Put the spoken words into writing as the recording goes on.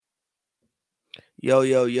Yo,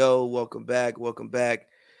 yo, yo, welcome back. Welcome back.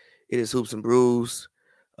 It is Hoops and Brews.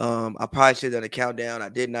 I probably should have done a countdown. I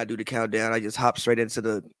did not do the countdown. I just hopped straight into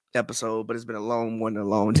the episode, but it's been a long one, a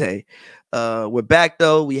long day. We're back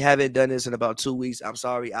though. We haven't done this in about 2 weeks. I'm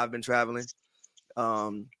sorry. I've been traveling.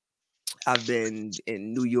 Um, I've been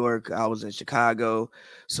in New York. I was in Chicago.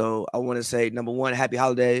 So I want to say number one, happy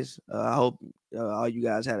holidays. I hope all you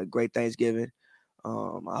guys had a great Thanksgiving.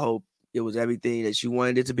 I hope it was everything that you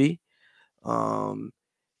wanted it to be. Um,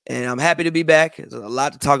 and I'm happy to be back. There's a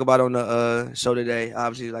lot to talk about on the show today.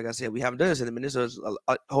 Obviously, like I said, we haven't done this in a minute, so there's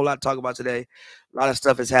a whole lot to talk about today. A lot of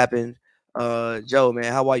stuff has happened. Joe,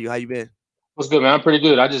 man, how are you? How you been? What's good, man? I'm pretty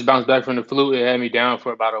good. I just bounced back from the flu. It had me down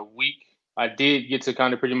for about a week. I did get to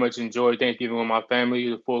kind of pretty much enjoy Thanksgiving with my family,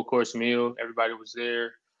 the full course meal. Everybody was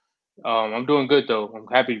there. I'm doing good though. I'm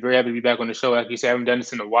happy, very happy to be back on the show. Like you said, I haven't done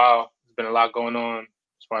this in a while. There's been a lot going on.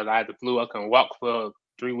 As far as I had the flu, I couldn't walk for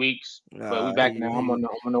 3 weeks, but we back now. I'm on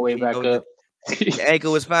the way You back know, up. the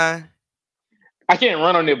ankle is fine. I can't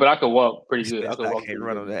run on it, but I could walk pretty good. I Yes, could I walk can't pretty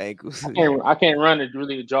run good. on the ankles. I can't run it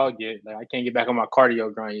really a jog yet. Like I can't get back on my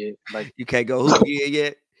cardio grind yet. Like You can't go hoop again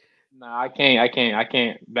yet. nah, I can't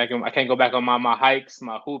go back on my hikes,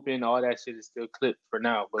 my hooping, all that shit is still clipped for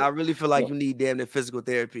now. I But really feel yeah, like you need damn near physical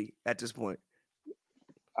therapy at this point.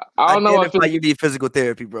 I I don't know. damn I near feel feel like you need physical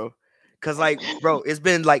therapy, bro. Cause like, bro, it's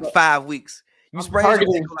been like 5 weeks. You I'm sprained your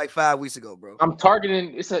targeting. ankle like 5 weeks ago, bro. I'm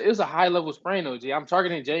targeting. It's a high level sprain, OG. I'm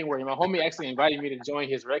targeting January. My homie actually invited me to join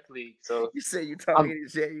his rec league, so You said you I'm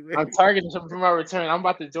targeted January. I'm targeting something for my return. I'm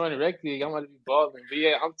about to join the rec league. I'm about to be balling. But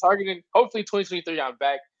yeah, I'm targeting. Hopefully, 2023. I'm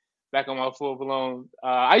back on my full blown.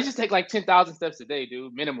 I used to take like 10,000 steps a day,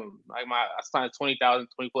 dude, minimum. Like I started 20,000,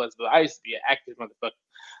 20 plus. But I used to be an active motherfucker.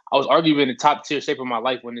 I was arguably in the top tier shape of my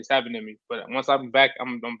life when this happened to me. But once I'm back,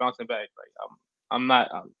 I'm bouncing back. Like I'm not.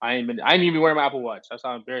 I ain't even wearing my Apple Watch. That's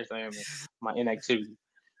how embarrassed I am of my inactivity.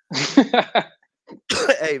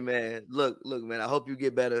 Hey man, look, man. I hope you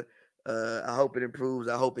get better. I hope it improves.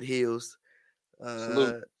 I hope it heals.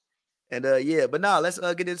 Salute. Uh, and yeah, but now let's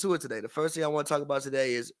get into it today. The first thing I want to talk about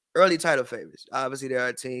today is early title favorites. Obviously, there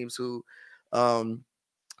are teams who, I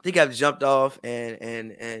think have jumped off and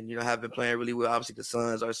have been playing really well. Obviously, the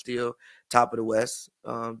Suns are still top of the West.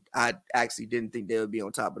 I actually didn't think they would be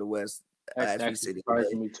on top of the West That's as we actually sit here surprising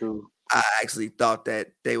today. me too. I actually thought that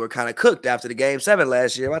they were kind of cooked after the game 7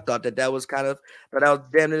 last year. I thought that was that was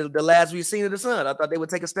damn near the last we've seen of the Sun. I thought they would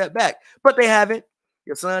take a step back, but they haven't.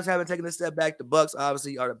 Your Suns haven't taken a step back. The Bucks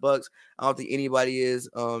obviously are the Bucks. I don't think anybody is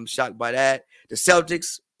shocked by that. The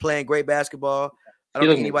Celtics playing great basketball. I don't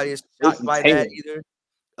think Killing it. anybody is shocked Jason by that Tatum.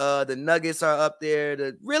 either. The Nuggets are up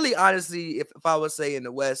there. Really, honestly, if I would say in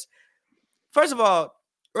the West, first of all,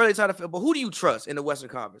 early title football, who do you trust in the Western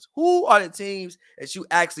Conference? Who are the teams that you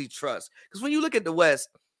actually trust? Because when you look at the West,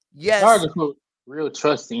 It's hard yes, to put real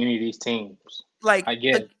trust in any of these teams. like I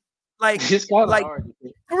guess like like it's kind of like hard.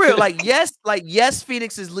 for real, yes,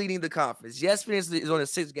 Phoenix is leading the conference. Yes, Phoenix is on a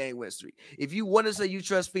 6 game win streak. If you want to say you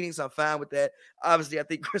trust Phoenix, I'm fine with that. Obviously, I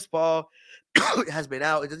think Chris Paul has been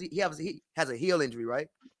out. He has a heel injury, right?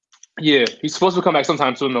 Yeah, he's supposed to come back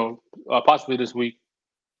sometime soon, though. Possibly this week.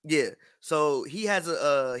 Yeah. So he has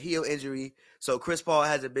a heel injury. So Chris Paul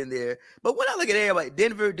hasn't been there. But when I look at everybody,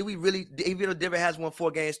 Denver, do we really, even though Denver has won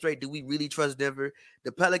 4 games straight, do we really trust Denver?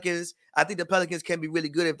 The Pelicans, I think the Pelicans can be really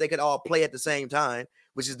good if they could all play at the same time,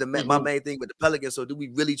 which is my Hmm. main thing with the Pelicans. So do we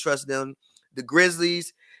really trust them? The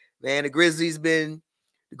Grizzlies, man, the Grizzlies been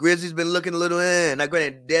looking a little in. Now,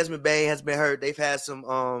 granted, Desmond Bain has been hurt. They've had some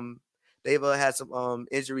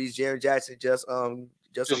injuries. Jaren Jackson just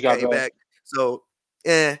Just got came back. back. So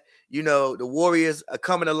the Warriors are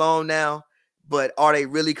coming along now, but are they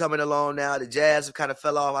really coming along now? The Jazz have kind of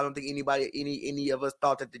fell off. I don't think any of us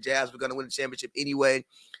thought that the Jazz were going to win the championship anyway.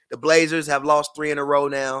 The Blazers have lost 3 in a row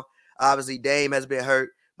now. Obviously, Dame has been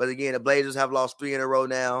hurt, but again, the Blazers have lost 3 in a row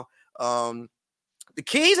now. The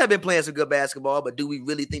Kings have been playing some good basketball, but do we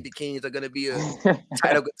really think the Kings are going to be a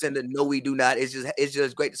title contender? No, we do not. It's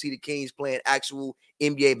just great to see the Kings playing actual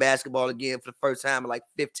NBA basketball again for the first time in like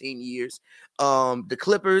 15 years. The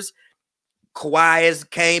Clippers, Kawhi has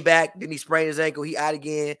came back, then he sprained his ankle. He out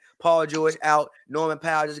again. Paul George out. Norman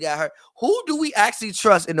Powell just got hurt. Who do we actually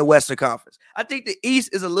trust in the Western Conference? I think the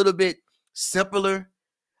East is a little bit simpler.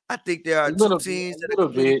 I think there are two teams A that are little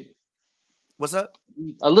completely. bit, What's up?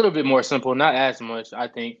 a little bit more simple. Not as much, I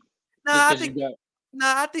think, just Nah, I because you think got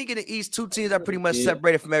Nah, I think in the East, two teams a are pretty little much bit.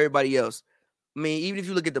 separated from everybody else. I mean, even if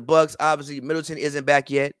you look at the Bucks, obviously Middleton isn't back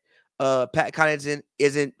yet. Pat Connaughton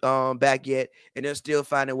isn't back yet, and they're still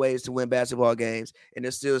finding ways to win basketball games, and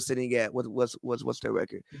they're still sitting at what's their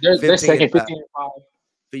record? They're 15 and second, 5. 15 and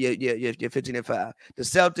 5. Yeah, 15 and 5. The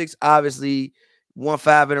Celtics, obviously, won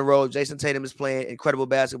 5 in a row. Jason Tatum is playing incredible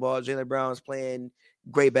basketball. Jaylen Brown is playing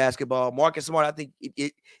great basketball. Marcus Smart, I think,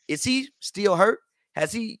 is he still hurt?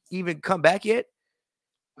 Has he even come back yet?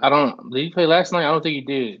 Did he play last night? I don't think he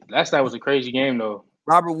did. Last night was a crazy game though.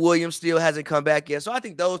 Robert Williams still hasn't come back yet. So I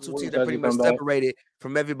think those two teams are pretty much separated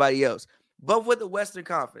from everybody else. But with the Western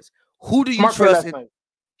Conference, who do you trust?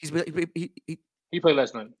 He played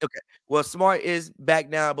last night. Okay. Well, Smart is back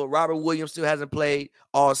now, but Robert Williams still hasn't played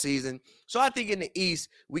all season. So I think in the East,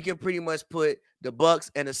 we can pretty much put the Bucks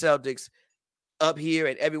and the Celtics up here,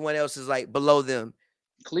 and everyone else is like below them.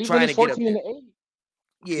 Cleveland is 14-8.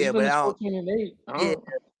 Yeah, but I don't. 14-8. Yeah,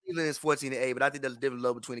 Cleveland is 14-8, but I think there's a difference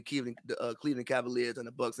low between the Cleveland Cavaliers and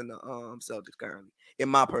the Bucks and the Celtics currently, in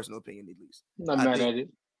my personal opinion, at least. I'm not mad at it.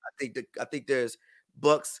 I think there's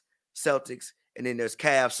Bucks, Celtics, and then there's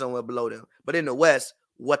Cavs somewhere below them. But in the West,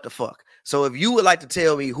 what the fuck? So if you would like to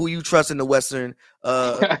tell me who you trust in the Western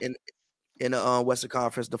in the Western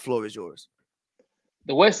Conference, the floor is yours.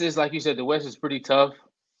 The West is, like you said, the West is pretty tough.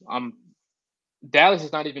 Dallas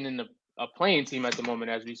is not even in a playing team at the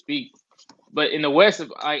moment as we speak. But in the West, if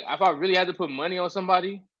I really had to put money on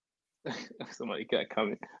somebody, somebody got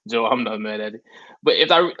coming. Joe, I'm not mad at it. But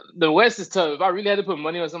the West is tough. If I really had to put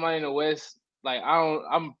money on somebody in the West,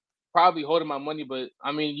 I'm probably holding my money. But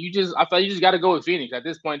I mean, I thought you just got to go with Phoenix at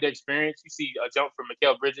this point. Their experience, you see a jump from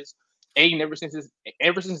Mikal Bridges. Ayton, ever since his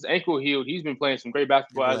ankle healed, he's been playing some great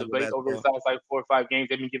basketball as of late. Over his last 4 or 5 games,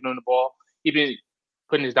 they've been giving him the ball. He's been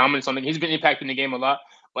putting his dominance on the. He's been impacting the game a lot.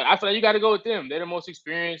 But I feel like you got to go with them. They're the most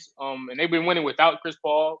experienced, and they've been winning without Chris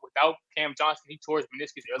Paul, without Cam Johnson. He tore his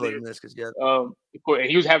meniscus earlier. And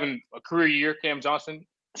he was having a career year. Cam Johnson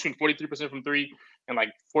shooting 43% from 3 and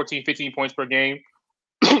 14, 15 points per game.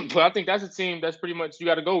 So I think that's a team that's pretty much you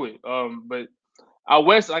got to go with. But out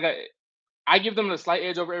West, I give them a slight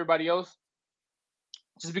edge over everybody else,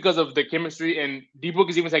 just because of the chemistry. And D-Book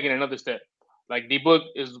is even taking another step. D-Book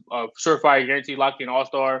is a surefire guaranteed locked in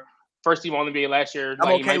All-Star. First team All-NBA last year.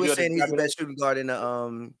 I'm okay with saying he's the best shooting guard in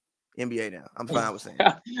the NBA now. I'm fine with saying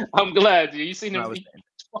that. I'm glad. You seen him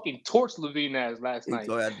fucking torch LaVine as last night.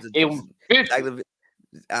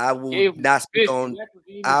 I will not speak on.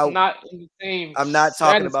 I'm not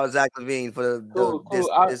talking about Zach LaVine for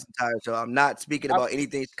this entire show. I'm not speaking about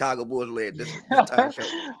anything Chicago Bulls related this entire show.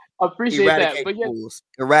 I appreciate that. But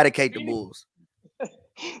Eradicate the Bulls.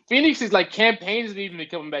 Phoenix is campaigns even been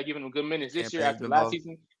coming back, giving them good minutes this year after last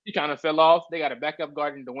season. He kind of fell off. They got a backup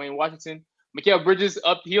guard in Dwayne Washington. Mikal Bridges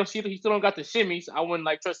up. He still don't got the shimmies. I wouldn't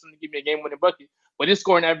trust him to give me a game-winning bucket. But his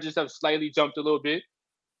scoring averages have slightly jumped a little bit.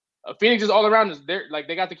 Phoenix is all around us. They're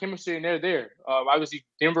they got the chemistry and they're there. Obviously,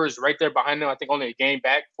 Denver is right there behind them. I think only a game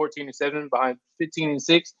back, 14-7 behind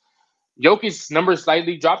 15-6. Jokic's numbers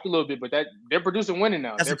slightly dropped a little bit, but they're producing winning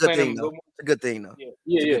now. That's a good thing, though. It's a good thing, though.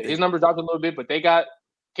 Yeah. His numbers dropped a little bit, but they got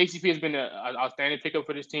KCP has been an outstanding pickup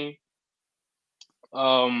for this team.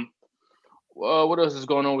 What else is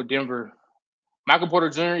going on with Denver? Michael Porter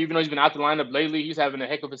Jr., even though he's been out the lineup lately, he's having a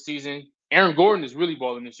heck of a season. Aaron Gordon is really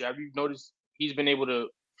balling this year. Have you noticed he's been able to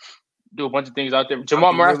do a bunch of things out there?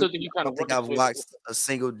 Jamal Murray, I still think he kind of. I don't think I've watched a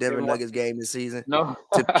single Denver Nuggets game this season. No,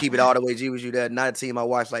 to keep it all the way G with you, there. Not a team I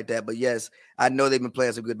watch like that, but yes, I know they've been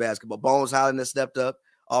playing some good basketball. Bones Highland has stepped up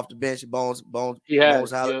off the bench. Bones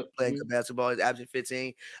Highland playing good basketball. He's averaging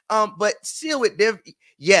 15. But still with Denver,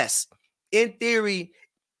 yes, in theory,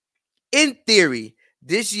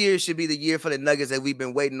 this year should be the year for the Nuggets that we've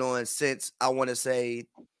been waiting on since I want to say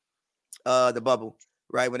the bubble.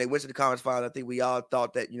 Right, when they went to the conference finals, I think we all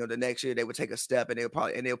thought that the next year they would take a step and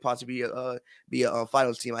they'll possibly be a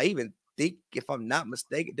finals team. I even think, if I'm not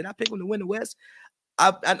mistaken, did I pick them to win the West?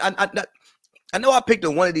 I know I picked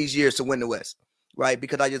them one of these years to win the West, right?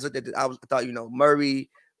 Because I just looked at I thought Murray,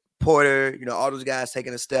 Porter, all those guys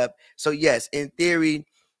taking a step. So yes, in theory,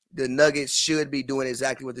 the Nuggets should be doing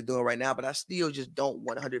exactly what they're doing right now, but I still just don't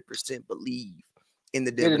 100% believe in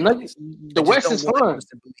the Denver Nuggets. The West is fun.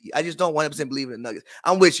 I just don't 100% believe in the Nuggets.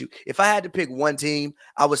 I'm with you. If I had to pick one team,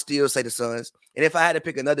 I would still say the Suns. And if I had to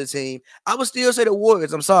pick another team, I would still say the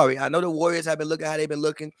Warriors. I'm sorry. I know the Warriors have been looking how they've been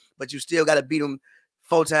looking, but you still got to beat them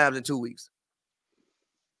 4 times in 2 weeks.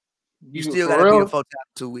 You still got to beat them 4 times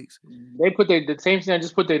in 2 weeks. They put the same team that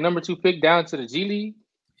just put their number 2 pick down to the G League.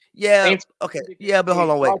 Yeah. Okay. Yeah, but hold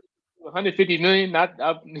on, wait. 150 million.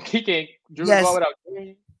 He can't dribble the ball without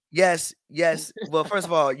carrying. Yes. Well, first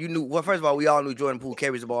of all, we all knew Jordan Poole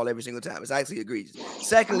carries the ball every single time. It's actually egregious.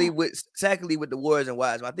 Secondly, with the Warriors and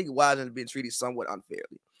Wiseman, I think Wiseman has been treated somewhat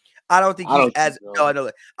unfairly. I don't think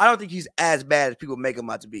he's as bad as people make him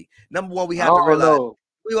out to be. Number one, we have to realize.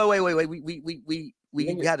 Wait. We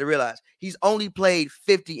have to realize he's only played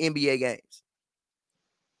 50 NBA games.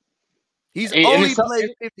 He's only played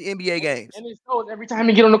 50 NBA games. And it shows every time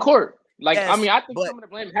he get on the court. Like, Yes, I mean, I think some of the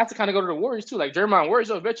blame has to kind of go to the Warriors too. Like, Jeremiah, where's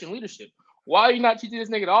your veteran leadership? Why are you not teaching this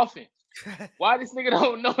nigga the offense? Why this nigga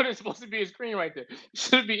don't know there's supposed to be a screen right there? He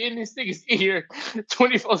should be in this nigga's ear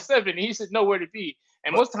 24/7. He should know where to be.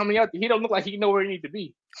 And most of the time he don't look like he know where he need to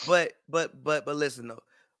be. But listen though.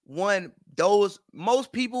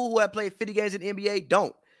 Most people who have played 50 games in the NBA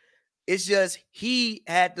don't. It's just he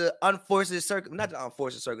had the unfortunate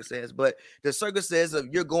circumstance, but the circumstance of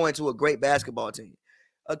you're going to a great basketball team.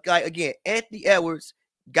 Again, Anthony Edwards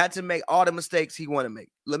got to make all the mistakes he want to make.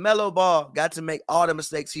 LaMelo Ball got to make all the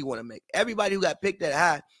mistakes he want to make. Everybody who got picked that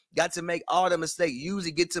high got to make all the mistakes.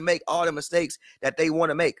 Usually get to make all the mistakes that they want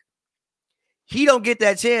to make. He don't get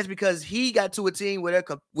that chance because he got to a team where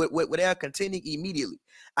they're contending immediately.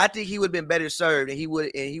 I think he would have been better served, and he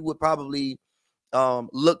would probably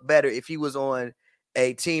look better if he was on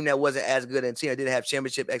a team that wasn't as good and a team that didn't have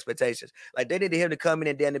championship expectations. Like they needed him to come in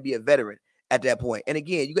and then to be a veteran at that point. And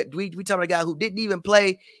again, we talking about a guy who didn't even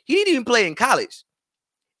play. He didn't even play in college.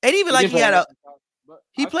 And even like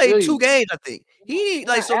he played 2 games, I think.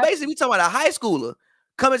 Basically we talking about a high schooler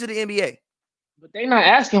coming to the NBA. But they not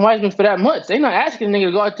asking Wiseman for that much. They not asking the nigga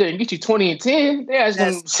to go out there and get you 20 and 10. They asking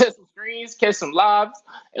him to set some screens, catch some lobs,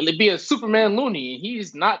 and be a Superman Looney. And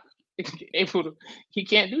he's not able to. He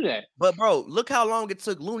can't do that. But bro, look how long it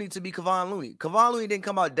took Looney to be Kevon Looney. Kevon Looney didn't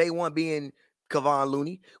come out day one being Kevon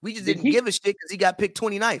Looney. We just didn't give a shit because he got picked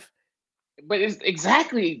 29th. But it's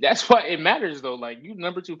exactly that's why it matters though. Like you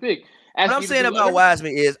number 2 pick. What I'm saying about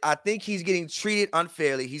Wiseman is I think he's getting treated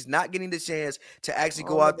unfairly. He's not getting the chance to actually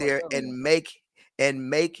go out there and make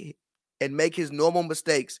his normal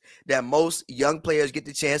mistakes that most young players get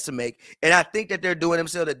the chance to make. And I think that they're doing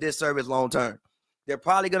themselves a disservice long term. They're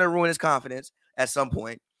probably going to ruin his confidence at some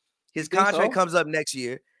point. His contract comes up next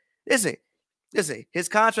year. Listen, his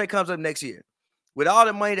contract comes up next year. With all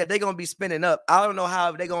the money that they're going to be spending up, I don't know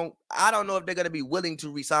if they're going to be willing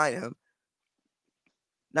to re-sign him.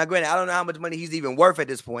 Now, granted, I don't know how much money he's even worth at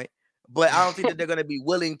this point, but I don't think that they're going to be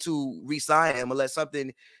willing to re-sign him unless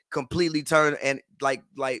something completely turns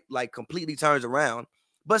around.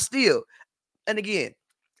 But still, and again,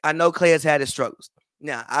 I know Klay has had his struggles.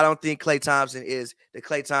 Now, I don't think Klay Thompson is the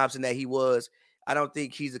Klay Thompson that he was. I don't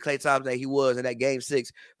think he's the Klay Thompson that he was in that Game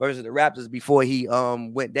 6 versus the Raptors before he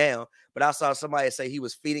went down. But I saw somebody say he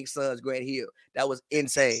was Phoenix Suns Grant Hill. That was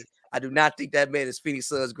insane. I do not think that man is Phoenix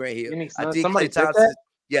Suns Grant Hill. I think Klay Thompson.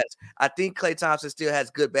 Yes, I think Klay Thompson still has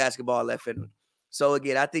good basketball left in him. So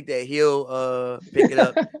again, I think that he'll pick it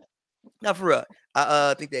up. Not for real.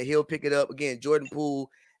 I think that he'll pick it up again. Jordan Poole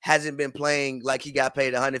hasn't been playing like he got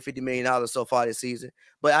paid $150 million so far this season,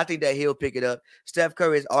 but I think that he'll pick it up. Steph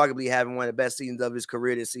Curry is arguably having one of the best seasons of his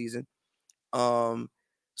career this season.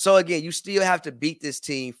 So again, you still have to beat this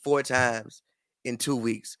team 4 times in 2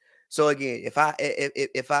 weeks. So again, if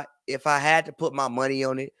I had to put my money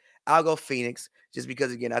on it, I'll go Phoenix just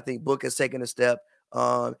because again, I think Book has taken a step.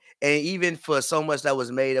 And even for so much that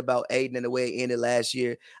was made about Aiden and the way it ended last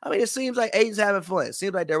year, I mean, it seems like Aiden's having fun. It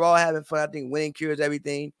seems like they're all having fun. I think winning cures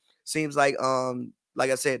everything. Seems like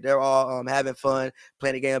I said, they're all having fun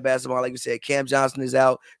playing the game of basketball. Like you said, Cam Johnson is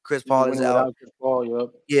out, Chris Paul is out.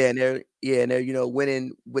 Yeah, and they're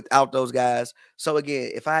winning without those guys. So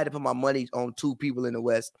again, if I had to put my money on 2 people in the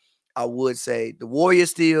West, I would say the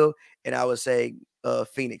Warriors still, and I would say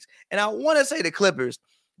Phoenix. And I want to say the Clippers.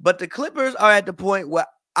 But the Clippers are at the point where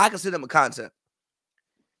I consider them a concept.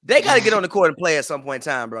 They got to get on the court and play at some point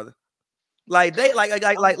in time, brother. Like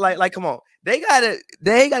come on. They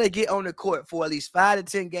gotta get on the court for at least 5 to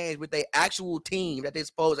 10 games with their actual team that they're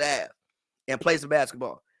supposed to have and play some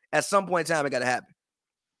basketball. At some point in time, it gotta happen.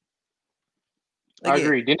 Again, I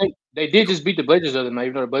agree. They did just beat the Blazers the other night,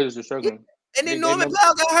 even though the Blazers are struggling. And then Norman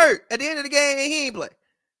Powell got hurt at the end of the game and he ain't play.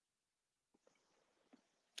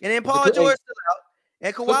 And then Paul George still out.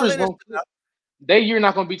 And Kawhi Leonard still out. You're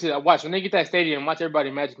not going to be to that. Watch when they get that stadium. Watch everybody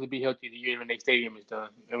magically be healthy the year when their stadium is done,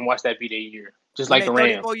 and watch that be their year. Just like the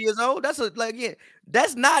Rams. 34 years old.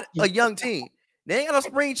 That's not a young team. They ain't got no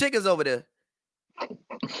spring chickens over there.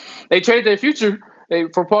 They traded their future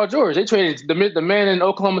for Paul George. They traded the man in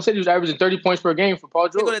Oklahoma City who's averaging 30 points per game for Paul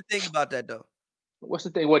George. You're gonna think about that though. What's the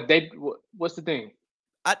thing? What's the thing?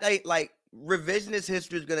 I think like revisionist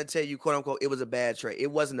history is going to tell you, quote unquote, it was a bad trade. It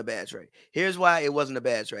wasn't a bad trade. Here's why it wasn't a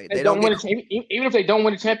bad trade. They don't win even if they don't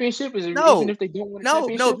win a championship. Even if they don't win a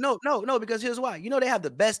championship? No. Because here's why. You know they have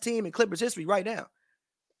the best team in Clippers history right now.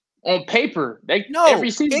 On paper,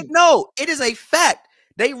 every season. It is a fact.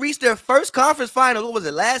 They reached their first conference final. What was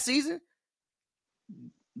it last season?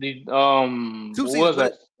 2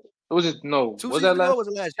 seasons. It was just no. 2 Was seasons that last? ago? Or was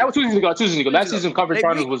it last That year? was 2 seasons ago. 2 seasons ago. 2 Last seasons season ago. conference They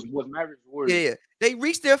finals was Mavericks Warriors. Yeah. They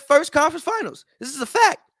reached their first conference finals. This is a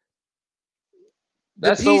fact.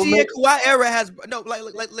 That's the so PG and Kawhi era has no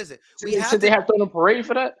like listen. We have should they have thrown a parade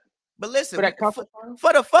for that? But listen, for that conference final?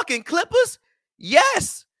 For the fucking Clippers,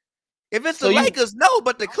 yes. If it's the Lakers, no.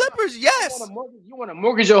 But the Clippers, yes. You want to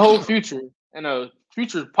mortgage your whole future and a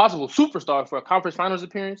future possible superstar for a conference finals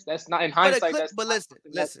appearance? That's not in hindsight. But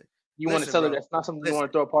listen. You want to tell her that's not something you want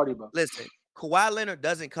to throw a party about. Listen, Kawhi Leonard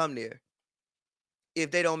doesn't come there if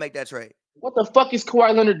they don't make that trade. What the fuck is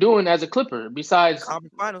Kawhi Leonard doing as a Clipper besides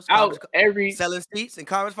conference finals? Selling seats in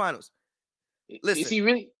conference finals. Listen, is he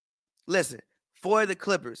really? Listen, for the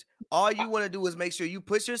Clippers, all you want to do is make sure you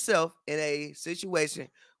put yourself in a situation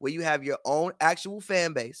where you have your own actual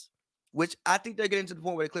fan base, which I think they're getting to the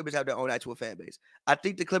point where the Clippers have their own actual fan base. I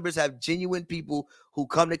think the Clippers have genuine people who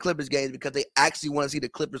come to Clippers games because they actually want to see the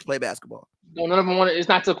Clippers play basketball. No, none of them want it. It's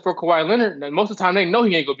not for Kawhi Leonard. Most of the time, they know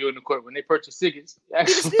he ain't gonna be on the court when they purchase tickets.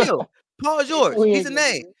 Still, Paul George, he's a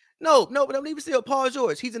name. No, but I'm even still Paul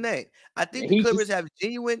George. He's a name. I think the Clippers have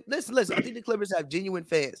genuine. Listen. I think the Clippers have genuine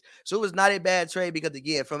fans. So it was not a bad trade because,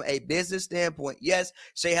 again, from a business standpoint, yes,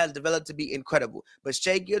 Shai has developed to be incredible. But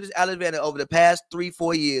Shai Gilgeous-Alexander over the past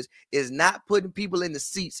 3-4 years is not putting people in the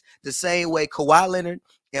seats the same way Kawhi Leonard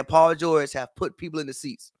and Paul George have put people in the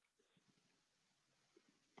seats.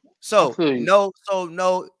 So no,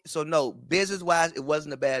 business-wise, it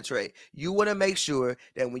wasn't a bad trade. You want to make sure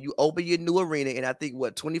that when you open your new arena, and I think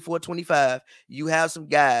 24, 25, you have some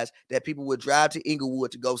guys that people would drive to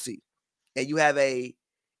Inglewood to go see. And you have a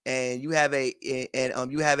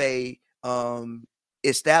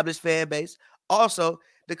established fan base. Also,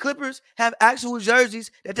 the Clippers have actual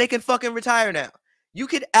jerseys that they can fucking retire now. You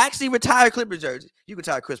can actually retire Clippers jerseys. You can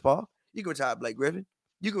retire Chris Paul. You can retire Blake Griffin.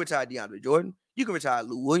 You can retire DeAndre Jordan. You can retire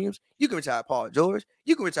Lou Williams. You can retire Paul George.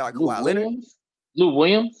 You can retire Kawhi Leonard. Lou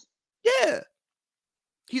Williams? Yeah.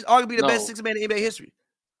 He's arguably the best six man in NBA history.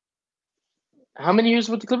 How many years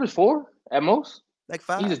with the Clippers? 4 at most? Like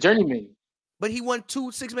 5. He's a journeyman. But he won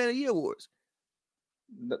 2 Six Man of the Year awards.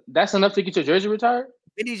 That's enough to get your jersey retired?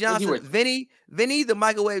 Vinny Johnson. Vinny, the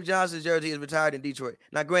Microwave Johnson jersey is retired in Detroit.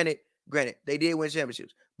 Now, granted, they did win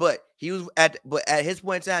championships. But he was at his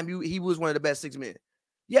point in time, he was one of the best 6 men.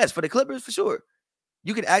 Yes, for the Clippers, for sure.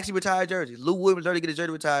 You can actually retire jerseys. Lou Williams already get his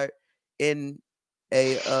jersey retired in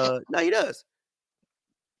a no, he does.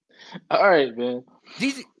 All right, man.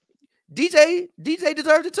 DJ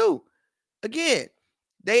deserves it too. Again,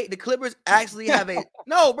 the Clippers actually have a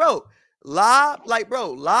no, bro.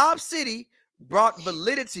 Lob City brought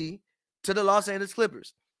validity to the Los Angeles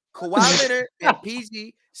Clippers. Kawhi Leonard and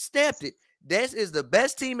PG stamped it. This is the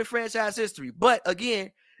best team in franchise history. But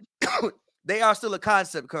again, they are still a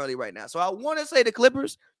concept currently right now. So I want to say the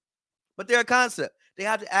Clippers, but they're a concept. They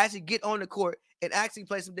have to actually get on the court and actually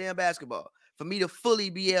play some damn basketball for me to fully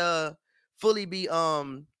be sold.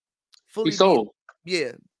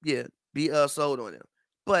 Be sold on them.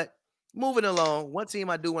 But moving along, one team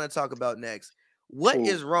I do want to talk about next. What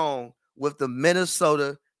is wrong with the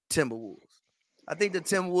Minnesota Timberwolves? I think the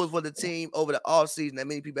Timberwolves were the team over the offseason that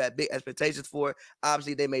many people had big expectations for.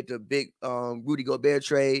 Obviously, they made the big Rudy Gobert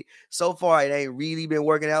trade. So far, it ain't really been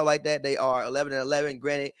working out like that. They are 11-11.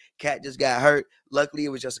 Granted, Cat just got hurt. Luckily, it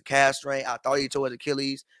was just a calf strain. I thought he tore his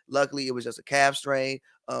Achilles. Luckily, it was just a calf strain.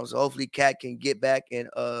 So hopefully, Cat can get back and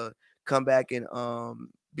come back and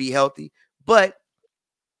be healthy. But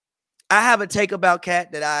I have a take about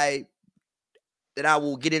Cat that I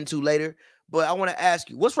will get into later. But I want to ask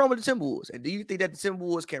you, what's wrong with the Timberwolves? And do you think that the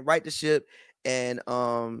Timberwolves can right the ship and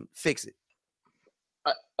fix it?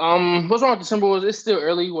 What's wrong with the Timberwolves? It's still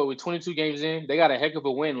early. We're 22 games in. They got a heck of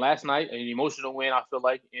a win last night, an emotional win. I feel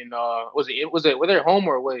like. In were they at home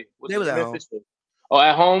or away? They was at home. Oh,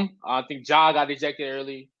 at home. I think Ja got ejected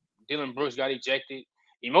early. Dylan Brooks got ejected.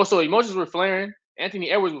 Emotions were flaring.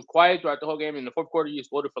 Anthony Edwards was quiet throughout the whole game. In the fourth quarter, he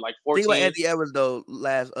exploded for like 14. The thing about Anthony Edwards though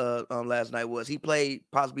last night was he played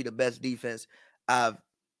possibly the best defense I've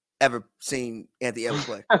ever seen Anthony Edwards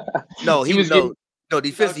play. No,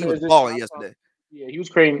 defense. He was balling yesterday. Yeah, he was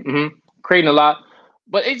creating a lot.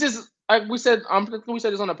 But it just like we said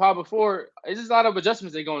this on the pod before. It's just a lot of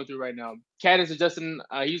adjustments they're going through right now. Cat is adjusting.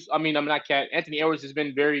 Not Cat. Anthony Edwards has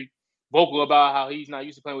been very vocal about how he's not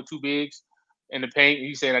used to playing with 2 bigs in the paint.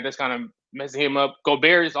 He's saying that that's kind of messing him up.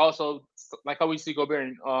 Gobert is also like how we see Gobert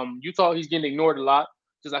in Utah. He's getting ignored a lot,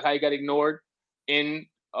 just like how he got ignored in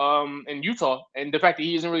Utah. And the fact that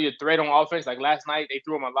he isn't really a threat on offense. Like last night, they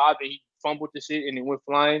threw him a lob and he fumbled the shit and it went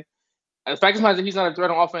flying. And the fact is that he's not a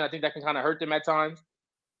threat on offense. I think that can kind of hurt them at times.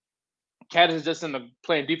 Cat is just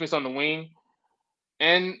playing defense on the wing.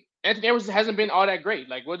 And Anthony Edwards hasn't been all that great.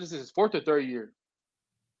 Like, what is this, 4th or 3rd year?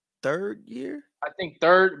 3rd year? I think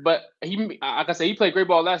 3rd, but he, like I said, he played great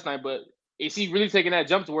ball last night, but is he really taking that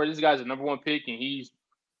jump to where this guy's a number 1 pick and he's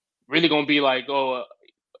really going to be like,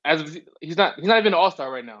 he's not even an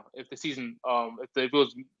all-star right now if the season, if it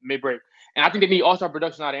was mid-break. And I think they need all-star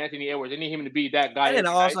production out of Anthony Edwards. They need him to be that guy. I didn't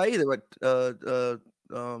all-star either, but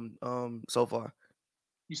so far.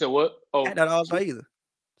 You said what? Oh, not all-star either.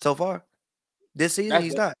 So far. This season,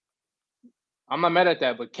 he's not. I'm not mad at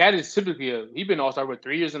that, but Cat is typically he's been all-star for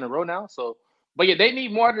 3 years in a row now. So, but yeah, they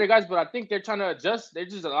need more out of their guys. But I think they're trying to adjust.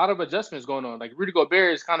 There's just a lot of adjustments going on. Like Rudy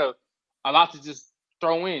Gobert is kind of a lot to just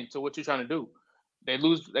throw in to what you're trying to do. They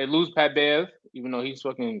lose Pat Bev, even though he's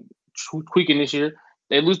fucking tweaking this year.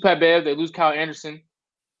 They lose Pat Bev. They lose Kyle Anderson.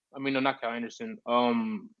 I mean, no, not Kyle Anderson.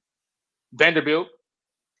 Vanderbilt.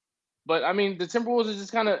 But I mean, the Timberwolves is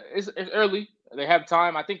just kind of it's early. They have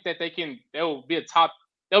time. I think that they'll be a top.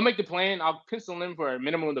 They'll make the plan. I'll pencil them for a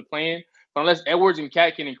minimum of the plan. But unless Edwards and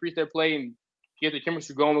Cat can increase their play and get the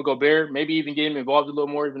chemistry going with Gobert, maybe even get him involved a little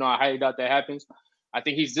more, even though I highly doubt that happens. I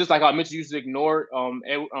think he's just like how Mitchell used to ignore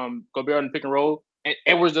Gobert on the pick and roll. And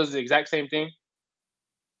Edwards does the exact same thing.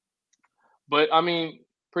 But, I mean,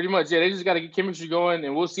 pretty much, yeah, they just got to get chemistry going,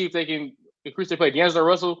 and we'll see if they can increase their play. D'Angelo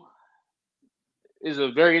Russell is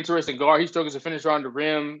a very interesting guard. He struggles to finish around the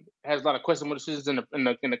rim, has a lot of questionable decisions in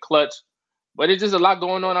the clutch. But it's just a lot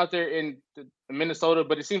going on out there in Minnesota.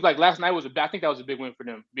 But it seems like last night I think that was a big win for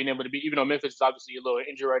them, being able to be, even though Memphis is obviously a little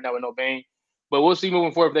injured right now with no Bane. But we'll see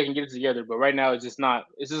moving forward if they can get it together. But right now, it's just a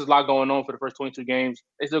lot going on for the first 22 games.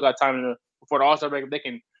 They still got time before the All-Star break. If they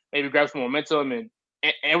can maybe grab some momentum and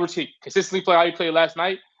Edwards can consistently play how he played last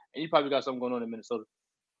night, and you probably got something going on in Minnesota.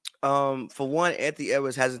 For one, Anthony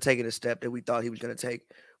Edwards hasn't taken a step that we thought he was going to take,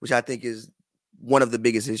 which I think is one of the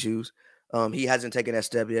biggest issues. He hasn't taken that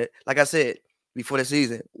step yet. Like I said before the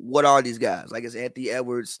season, what are these guys? Like it's Anthony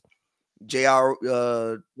Edwards, JR.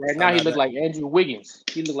 Right now, he looked like Andrew Wiggins.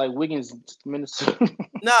 He looked like Wiggins in Minnesota.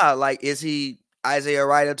 Nah, like is he Isaiah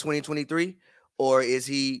Ryder 2023 or is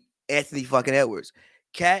he Anthony fucking Edwards?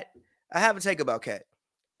 Cat, I have a take about Cat.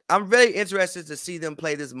 I'm really interested to see them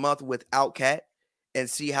play this month without Cat and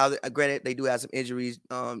see how. Granted, they do have some injuries.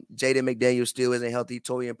 Jaden McDaniels still isn't healthy.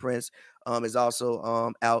 Taurean Prince is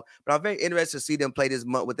also out. But I'm very interested to see them play this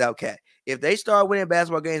month without Cat. If they start winning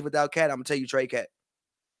basketball games without Cat, I'm gonna tell you trade Cat.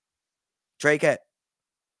 Trade Cat.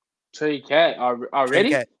 Trade Cat already?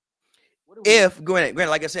 Trade Cat. If granted,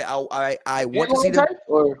 like I said, I want to see them.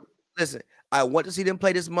 Listen, I want to see them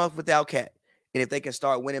play this month without Cat. And if they can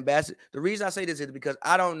start winning basketball, the reason I say this is because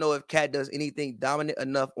I don't know if Cat does anything dominant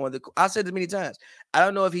enough on the court. I said this many times. I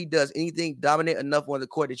don't know if he does anything dominant enough on the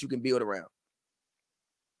court that you can build around.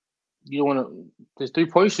 You don't want to. There's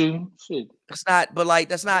 3-point shooting. Shit.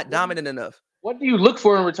 That's not dominant enough. What do you look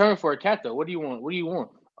for in return for a Cat though? What do you want? What do you want?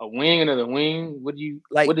 A wing, another wing? What do you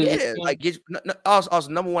like? What is also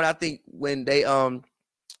number one. I think when they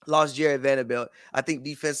lost Jared Vanderbilt, I think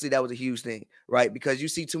defensively that was a huge thing, right? Because you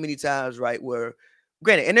see too many times, right, where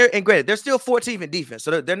granted, they're still 14th in defense,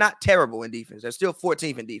 so they're not terrible in defense. They're still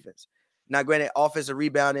 14th in defense. Now, granted, offensive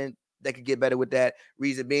rebounding, they could get better with that.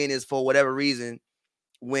 Reason being is for whatever reason,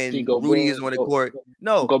 when Rudy is on the court,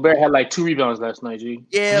 Gobert had like 2 rebounds last night, G.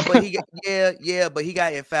 Yeah, but he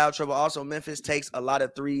got in foul trouble. Also, Memphis takes a lot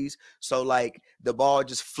of threes, so like the ball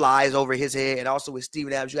just flies over his head. And also with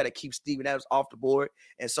Steven Adams, you got to keep Steven Adams off the board.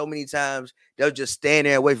 And so many times they'll just stand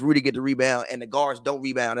there and wait for Rudy to get the rebound, and the guards don't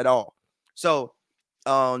rebound at all. So,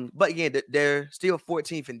 but again, they're still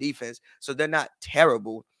 14th in defense, so they're not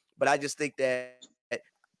terrible. But I just think that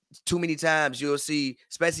too many times you'll see,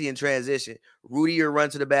 especially in transition, Rudy will run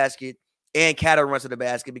to the basket and Cat will run to the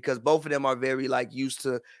basket because both of them are very used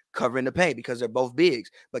to covering the paint because they're both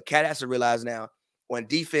bigs. But Cat has to realize now on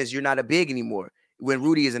defense, you're not a big anymore. When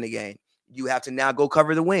Rudy is in the game, you have to now go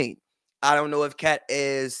cover the wing. I don't know if Cat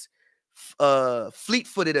is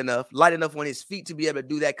fleet-footed enough, light enough on his feet to be able to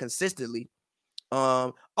do that consistently.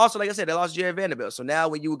 Also, like I said, they lost Jared Vanderbilt. So now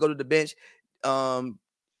when you would go to the bench,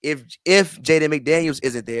 if Jaden McDaniels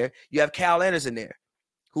isn't there, you have Kyle Anderson there,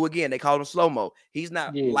 who again they call him slow-mo. He's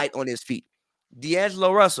not light on his feet.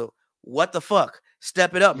 D'Angelo Russell, what the fuck?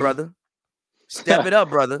 Step it up, brother. Step it up,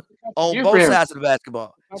 brother. On both sides of the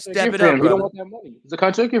basketball. Step it up, brother. He don't want that money. It's a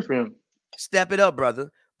contract for him. Step it up, brother.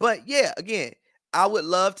 But yeah, again, I would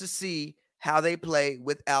love to see how they play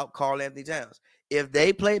without Karl-Anthony Towns. If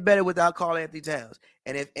they play better without Karl-Anthony Towns,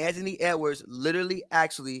 and if Anthony Edwards literally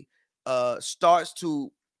actually starts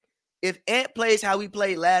to, if Ant plays how he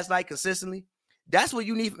played last night consistently, that's what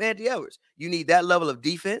you need from Anthony Edwards. You need that level of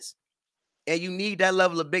defense, and you need that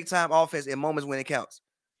level of big-time offense in moments when it counts.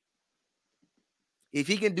 If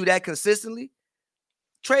he can do that consistently,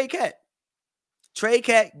 trade Cat. Trade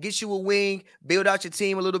Cat, get you a wing, build out your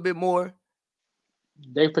team a little bit more.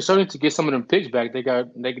 They for sure need to get some of them picks back.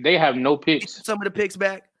 They have no picks. Some of the picks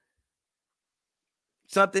back.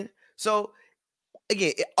 Something. So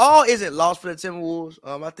again, it all isn't lost for the Timberwolves.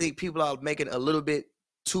 I think people are making a little bit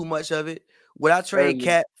too much of it. Would I trade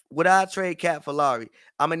Cat for Lowry?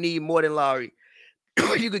 I'm gonna need more than Lowry.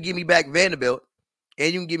 You could give me back Vanderbilt,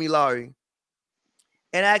 and you can give me Lowry,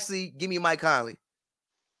 and actually give me Mike Conley.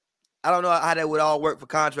 I don't know how that would all work for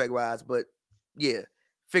contract wise, but yeah,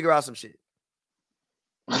 figure out some shit,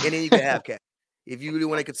 and then you can have Cat if you really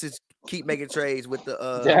want to keep making trades with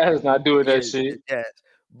the Jazz not doing that shit. Jazz.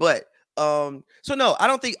 But so no, I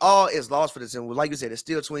don't think all is lost for the Timberwolves. Like you said, it's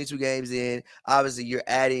still 22 games in. Obviously, you're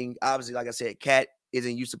adding. Obviously, like I said, Cat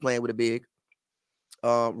isn't used to playing with a big.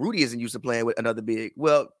 Rudy isn't used to playing with another big.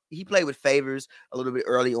 Well, he played with Favors a little bit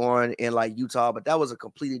early on in like Utah, but that was a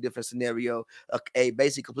completely different scenario, a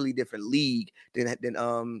basically completely different league than how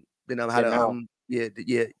the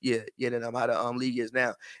how the league is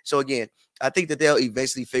now. So again, I think that they'll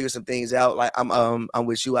eventually figure some things out. Like I'm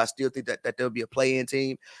with you. I still think that there'll be a play-in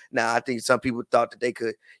team. Now I think some people thought that they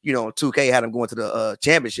could, 2K had them going to the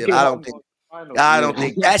championship. I don't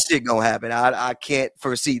think that shit gonna happen. I can't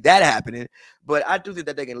foresee that happening, but I do think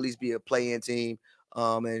that they can at least be a play-in team,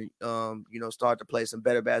 and start to play some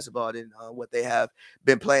better basketball than what they have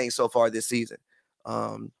been playing so far this season.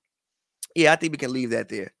 I think we can leave that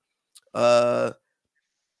there.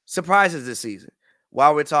 Surprises this season.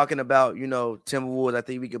 While we're talking about Timberwolves, I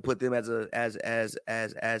think we can put them as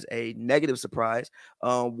a negative surprise.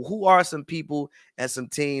 Who are some people and some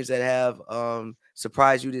teams that have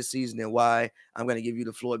surprised you this season, and why? I'm going to give you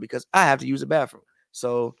the floor because I have to use the bathroom.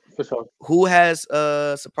 So, for sure. Who has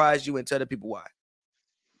surprised you, and tell the people why?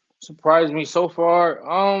 Surprised me so far.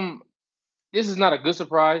 This is not a good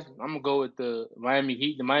surprise. I'm gonna go with the Miami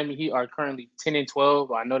Heat. The Miami Heat are currently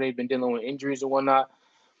 10-12. I know they've been dealing with injuries and whatnot,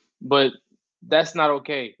 but that's not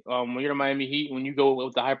okay. When you're the Miami Heat, when you go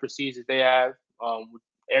with the high proceeds that they have, with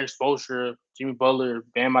Eric Spoelstra, Jimmy Butler,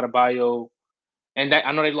 Bam Adebayo, and that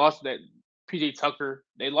I know they lost that PJ Tucker.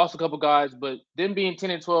 They lost a couple guys, but them being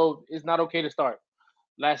 10-12 is not okay to start.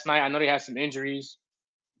 Last night, I know they had some injuries,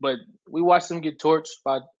 but we watched them get torched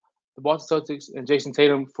by the Boston Celtics and Jason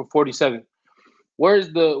Tatum for 47. Where's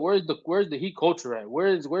the Heat culture at?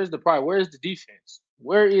 Where's the pride? Where's the defense?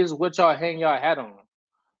 Where is what y'all hang y'all hat on?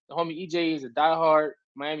 The homie EJ is a diehard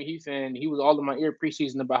Miami Heat fan. He was all in my ear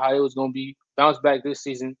preseason about how it was going to be bounced back this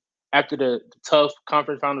season after the tough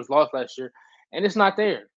conference finals loss last year, and it's not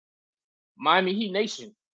there. Miami Heat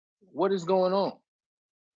Nation, what is going on?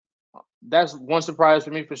 That's one surprise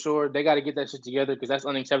for me for sure. They got to get that shit together because that's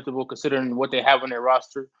unacceptable considering what they have on their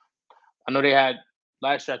roster. I know they had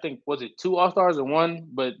last year, I think, was it 2 All-Stars or 1?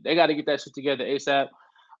 But they got to get that shit together ASAP.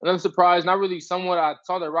 Another surprise, not really somewhat. I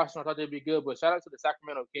saw their roster and I thought they'd be good, but shout out to the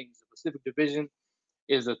Sacramento Kings. The Pacific Division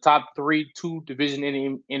is a top 3-2 division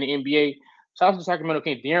in the NBA. Shout out to the Sacramento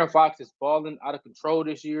Kings. De'Aaron Fox is balling out of control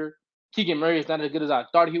this year. Keegan Murray is not as good as I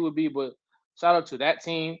thought he would be, but shout out to that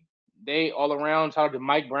team. They all around. Shout out to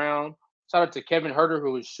Mike Brown. Shout out to Kevin Huerter,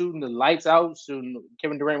 who was shooting the lights out.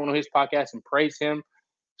 Kevin Durant went on his podcast and praised him.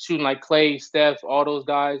 Shooting like Clay, Steph, all those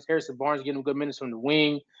guys. Harrison Barnes getting good minutes from the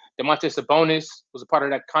wing. Domantas Sabonis was a part of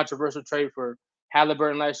that controversial trade for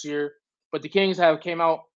Halliburton last year. But the Kings came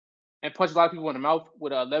out and punched a lot of people in the mouth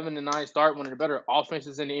with an 11-9 start, one of the better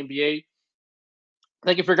offenses in the NBA.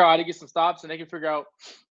 They can figure out how to get some stops, and they can figure out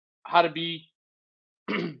how to be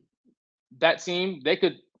that team. They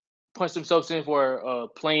could punch themselves in for a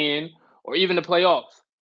play-in or even the playoffs.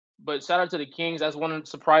 But shout out to the Kings. That's one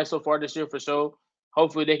surprise so far this year for sure.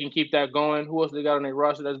 Hopefully they can keep that going. Who else they got on their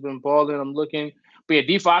roster that's been balling? I'm looking. But yeah,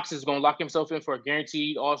 D Fox is going to lock himself in for a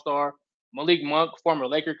guaranteed All-Star. Malik Monk, former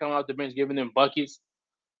Laker, coming out the bench, giving them buckets.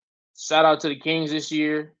 Shout out to the Kings this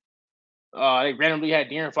year. They randomly had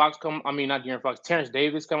Terrence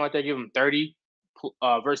Davis come out there, give him 30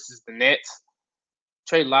 versus the Nets.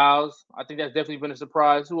 Trey Lyles, I think that's definitely been a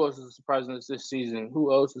surprise. Who else is surprising us this season?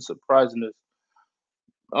 Who else is surprising us?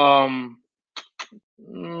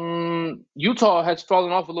 Utah has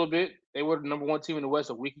fallen off a little bit. They were the number 1 team in the West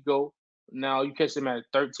a week ago. Now you catch them at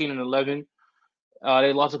 13-11.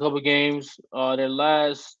 They lost a couple games. Their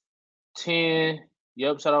last 10.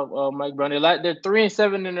 Yep, shout out Mike Brown. They're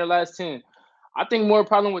 3-7 in their last 10. I think more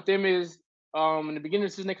problem with them is in the beginning of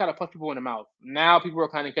the season they kind of punch people in the mouth. Now people are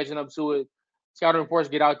kind of catching up to it. Scouting reports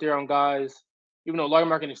get out there on guys. Even though Larry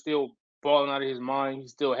Markin is still balling out of his mind,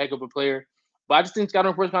 he's still a heck of a player. But I just think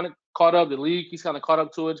scouting reports kind of caught up. The league, he's kind of caught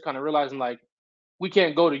up to it. He's kind of realizing, like, we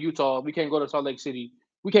can't go to Utah. We can't go to Salt Lake City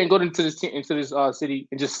we can't go into this city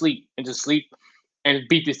and just sleep and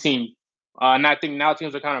beat this team. And I think now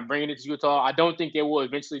teams are kind of bringing it to Utah. I don't think they will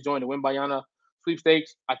eventually join the Wembanyama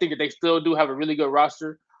sweepstakes. I think that they still do have a really good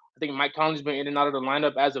roster. I think Mike Conley's been in and out of the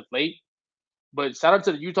lineup as of late. But shout out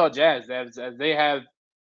to the Utah Jazz as they have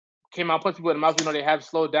came out, punch people in the mouth. They have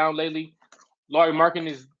slowed down lately. Lauri Markkanen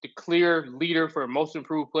is the clear leader for most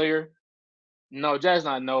improved player. No, Jazz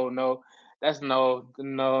not no. That's no.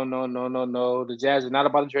 The Jazz are not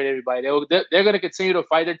about to trade everybody. They're going to continue to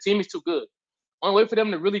fight. Their team is too good. Only way for them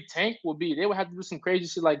to really tank will be they would have to do some crazy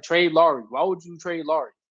shit like trade Lauri. Why would you trade Lauri?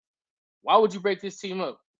 Why would you break this team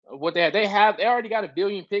up? What they already got $1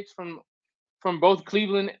 billion picks from both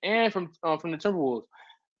Cleveland and from the Timberwolves.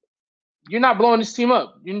 You're not blowing this team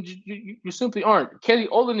up. You simply aren't. Kelly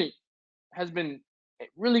Olynyk has been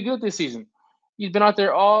really good this season. He's been out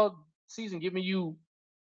there all season giving you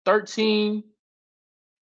 13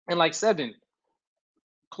 and 7.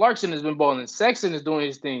 Clarkson has been balling. Sexton is doing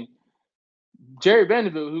his thing. Jerry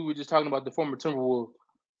Vanderbilt, who we were just talking about, the former Timberwolves,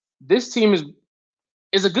 this team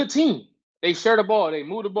is a good team. They share the ball. They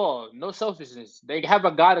move the ball. No selfishness. They have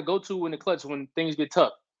a guy to go to in the clutch when things get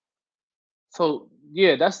tough. So,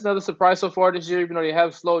 yeah, that's another surprise so far this year. Even though they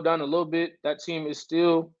have slowed down a little bit, that team is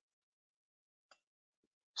still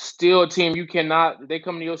a team you cannot – they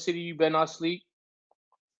come to your city, you better not sleep.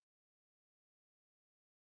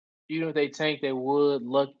 Even if they tank, they would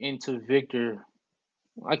look into Victor.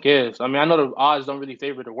 I guess. I mean, I know the odds don't really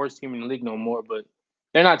favor the worst team in the league no more, but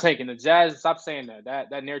they're not tanking. The Jazz, stop saying that.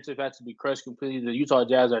 That narrative has to be crushed completely. The Utah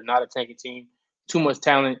Jazz are not a tanking team. Too much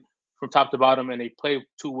talent from top to bottom, and they play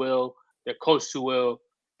too well. They're coached too well,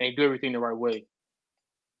 and they do everything the right way.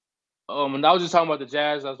 And I was just talking about the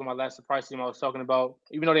Jazz. That was my last surprise team I was talking about.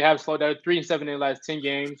 Even though they have slowed down 3-7 in the last 10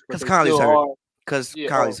 games. Because Conley's hurt. Because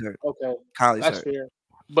Conley's hurt. Okay. Conley's That's hurt. Fair.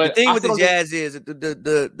 But the thing with the Jazz is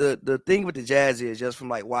the thing with the Jazz is just from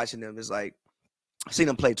watching them is I've seen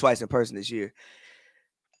them play twice in person this year.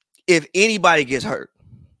 If anybody gets hurt,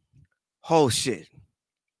 oh shit.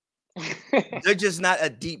 They're just not a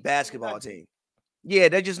deep basketball team. Yeah,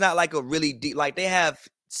 they're just not a really deep. They have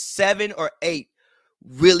 7 or 8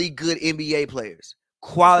 really good NBA players,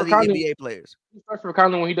 quality NBA players. He starts for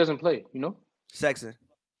Conley when he doesn't play, Sexton.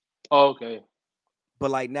 Oh, okay.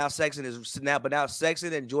 But now Sexton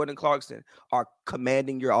and Jordan Clarkson are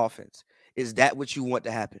commanding your offense. Is that what you want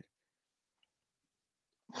to happen?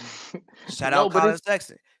 Shout out Colin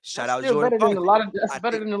Sexton. Shout out Jordan Clarkson. That's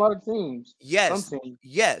better than a lot of teams. Yes.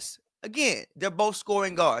 Yes. Again, they're both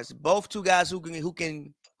scoring guards. Both two guys who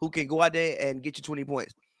can go out there and get you 20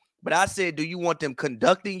 points. But I said, do you want them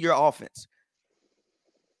conducting your offense?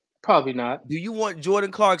 Probably not. Do you want Jordan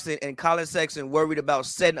Clarkson and Colin Sexton worried about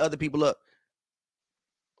setting other people up?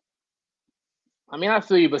 I mean, I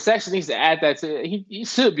feel you, but Sexton needs to add that to he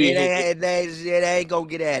should be. It ain't gonna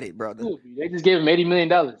get at it, brother. They just gave him $80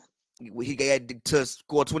 million. He had to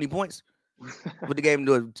score 20 points. What they gave him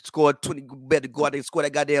to score 20, better go out there and score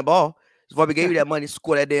that goddamn ball. That's why we gave you that money,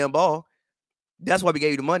 score that damn ball. That's why we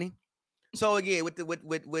gave you the money. So again, with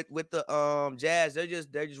the Jazz, they're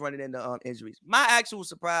just running into injuries. My actual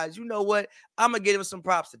surprise, you know what? I'm gonna give them some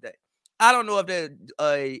props today. I don't know if they're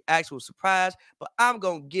an actual surprise, but I'm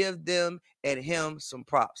going to give them and him some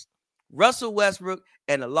props. Russell Westbrook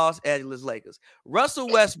and the Los Angeles Lakers. Russell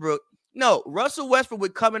Westbrook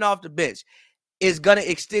with coming off the bench is going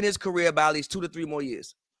to extend his career by at least 2 to 3 more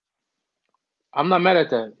years. I'm not mad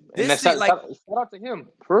at that. Shout out to him,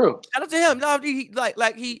 for real. Shout out to him. No,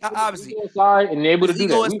 he obviously inside and able to do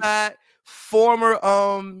that. Inside, former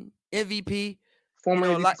MVP. Former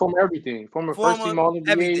everything. Former first team All-NBA.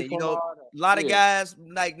 Everything. A lot of guys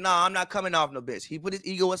I'm not coming off no bench. He put his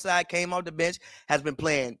ego aside, came off the bench, has been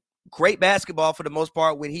playing great basketball for the most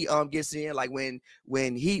part when he gets in.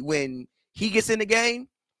 When he gets in the game,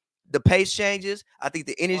 the pace changes. I think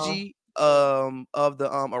the energy of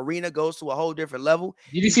the arena goes to a whole different level.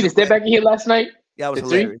 Did you see the step back he hit last night? Yeah, that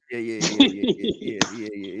was hilarious. Yeah.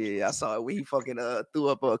 I saw it when he fucking threw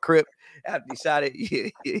up a crib after he shot it.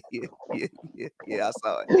 Yeah. I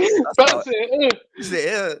saw it. He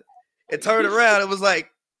said, it turned around. It was I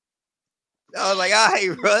was like, I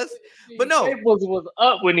hate Russ. But no. It was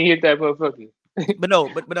up when he hit that motherfucker. but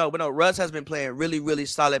no. Russ has been playing really, really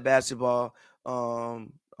solid basketball off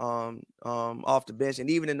the bench. And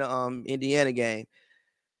even in the Indiana game,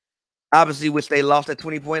 obviously, which they lost a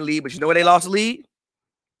 20-point lead, but you know where they lost the lead?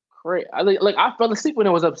 Great. I fell asleep when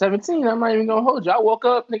it was up 17. I'm not even gonna hold you. I woke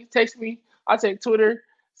up, nigga text me. I check Twitter.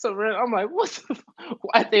 So I'm like, what the fuck?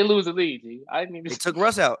 Why'd they lose the lead, G? I didn't even. They took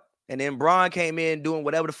Russ out, and then Bron came in doing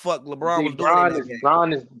whatever the fuck LeBron was doing.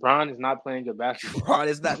 Bron is not playing good basketball. Bron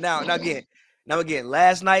is not now. Again, Now again,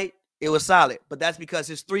 last night it was solid, but that's because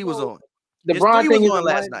his three was on. The His Bron three thing was is on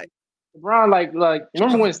last night. LeBron, like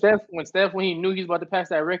remember when he knew he was about to pass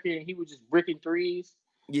that record and he was just bricking threes.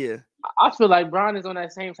 Yeah. I feel like Bron is on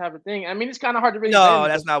that same type of thing. I mean, it's kind of hard to really. No,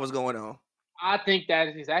 that's not what's going on. I think that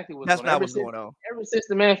is exactly what's going on. That's not what's going on. Ever since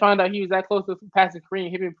the man found out he was that close to passing Kareem,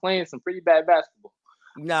 he's been playing some pretty bad basketball.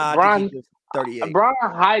 Nah, Bron, I think he's just 38. Bron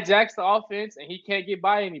hijacks the offense and he can't get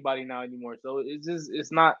by anybody now anymore. So it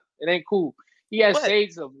ain't cool. He has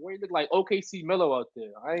shades of where he look like OKC Melo out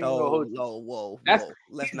there. I ain't gonna hold you. Whoa.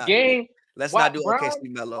 Let's not game. Let's not do OKC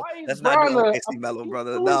Melo. Let's not do OKC Melo,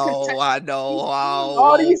 brother. No, I know.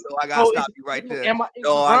 I gotta stop you right there. I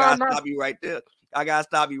gotta stop you right there.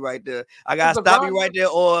 I gotta stop you right there.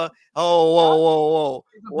 Or whoa.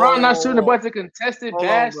 LeBron not shooting a bunch of contested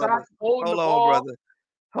bad shots, holding the ball. Brother.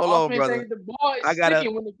 Hold on, brother. I gotta.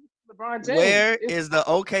 LeBron James. Where is the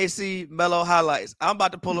OKC Melo highlights? I'm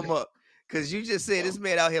about to pull them up. Because you just said this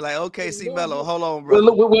man out here like OKC Melo. Hold on,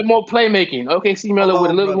 brother. With more playmaking. OKC Melo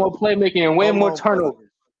with a little more playmaking and way more turnovers.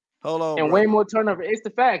 Hold on, and way more turnover. It's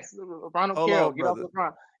the facts. LeBron don't care. Get off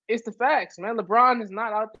LeBron. It's the facts, man. LeBron is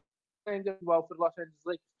not out there playing ball for the Los Angeles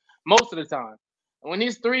Lakers most of the time. And when he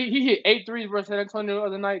hit 8 threes versus San Antonio the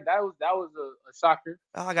other night. That was a shocker.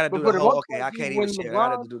 I gotta do the whole. Okay, I can't even share.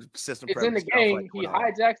 I gotta do the system. It's in the game. He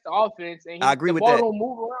hijacks the offense, and I agree with that. The ball don't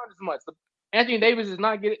move around as much. Anthony Davis is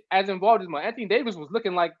not getting as involved as much. Anthony Davis was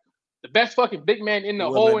looking like the best fucking big man in the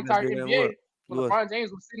whole entire NBA. When LeBron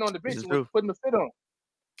James was sitting on the bench and was putting the fit on.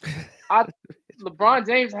 LeBron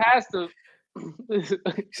James has to. This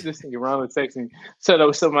nigga Ron was texting, shut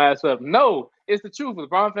up, shut my ass up. No, it's the truth.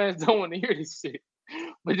 LeBron fans don't want to hear this shit.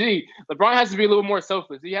 But LeBron has to be a little more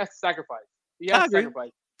selfless. He has to sacrifice. I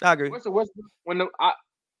agree.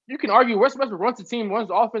 You can argue Westbrook runs the team, runs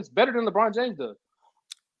the offense better than LeBron James does.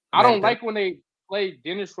 I don't like when they play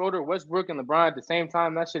Dennis Schroeder, Westbrook, and LeBron at the same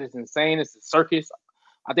time. That shit is insane. It's a circus.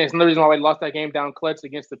 I think it's another reason why they lost that game down clutch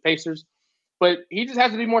against the Pacers. But he just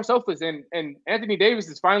has to be more selfless. And Anthony Davis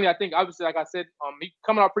is finally, I think, obviously, like I said, he's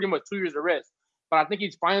coming out pretty much 2 years of rest. But I think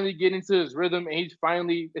he's finally getting into his rhythm, and he's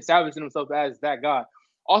finally establishing himself as that guy.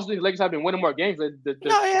 Also, the Lakers have been winning more games. The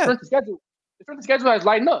strength of schedule has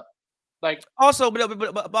lightened up. Like also,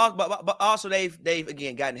 but also they've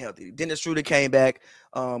again gotten healthy. Dennis Schroeder came back,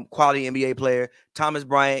 quality NBA player. Thomas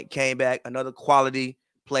Bryant came back, another quality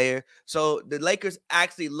player. So the Lakers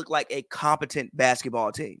actually look like a competent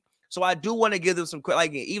basketball team. So I do want to give them some credit.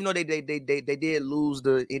 Like, even though they did lose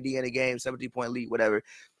the Indiana game, 17-point lead, whatever,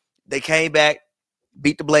 they came back,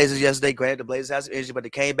 beat the Blazers yesterday. Granted, the Blazers had some injury, but they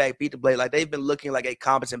came back, beat the Blazers. Like, they've been looking like a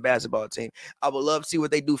competent basketball team. I would love to see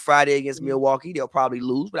what they do Friday against Milwaukee. They'll probably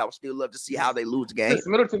lose, but I would still love to see how they lose the game.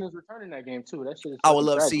 Middleton is returning that game too. That shit is I would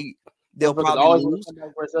love to see. They'll probably lose.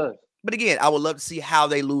 But again, I would love to see how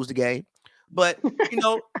they lose the game. But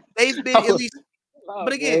they've been at least.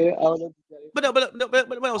 But again, no,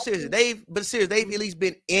 seriously, they've at least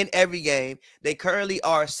been in every game. They currently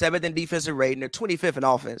are 7th in defensive rating. They're 25th in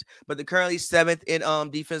offense, but they're currently 7th in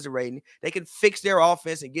defensive rating. They can fix their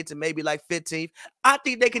offense and get to maybe like 15th. I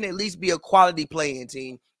think they can at least be a quality playing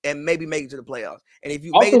team and maybe make it to the playoffs. And if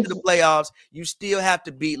you make it to the playoffs, you still have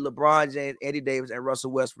to beat LeBron James, Anthony Davis, and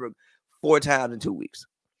Russell Westbrook 4 times in 2 weeks.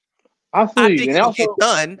 I think it'll get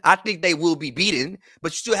done. I think they will be beaten,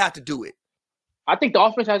 but you still have to do it. I think the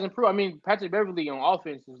offense has improved. I mean, Patrick Beverley on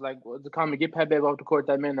offense is like the comment. Get Pat Bev off the court.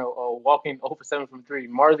 That man walking 0 for 7 from 3.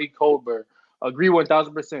 Marley Colbert, agree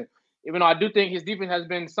 1,000%. Even though I do think his defense has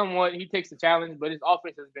been somewhat. He takes the challenge, but his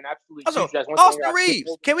offense has been absolutely. Also, Austin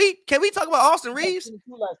Reeves. Can we talk about Austin Reeves?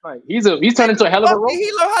 Last night. He's turned into a hell of a role.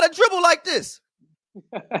 He learned how to dribble like this.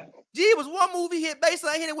 It was one move he hit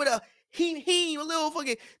baseline, hit it with a a little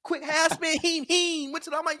fucking quick half spin, went to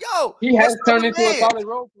the, I'm like, yo. He has turned into a solid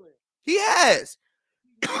role player. He has.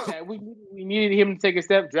 We needed him to take a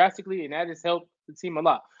step drastically, and that has helped the team a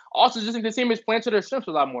lot. Also, just think the team is playing to their strengths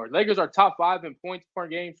a lot more. Lakers are top 5 in points per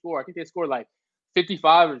game score. I think they scored like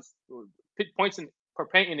 55 or points per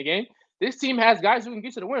paint in the game. This team has guys who can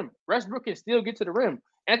get to the rim. Westbrook can still get to the rim.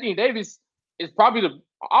 Anthony Davis is probably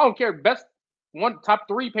best top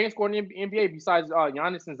 3 paint scorer in the NBA besides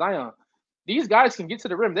Giannis and Zion. These guys can get to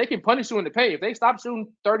the rim. They can punish you in the paint. If they stop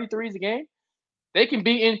shooting 33s a game, they can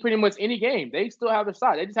be in pretty much any game. They still have a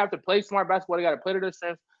shot. They just have to play smart basketball. They got to play to their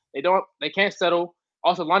strengths. They can't settle.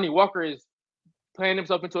 Also, Lonnie Walker is playing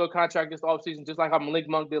himself into a contract this offseason, just like how Malik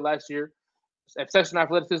Monk did last year. Exception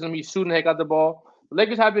athleticism. He's shooting the heck out the ball. The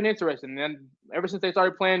Lakers have been interested. And then ever since they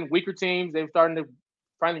started playing weaker teams, they've started to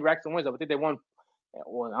finally rack some wins up. I think they won, I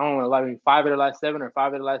don't know, like 5 of their last 7 or 5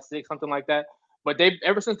 of their last 6, something like that. But they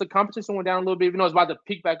ever since the competition went down a little bit, even though it's about to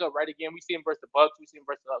peak back up right again, we see him versus the Bucks, we see him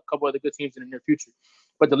versus a couple other good teams in the near future.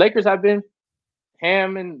 But the Lakers have been,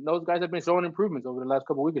 Ham and those guys have been showing improvements over the last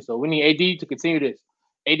couple of weeks or so. We need AD to continue this.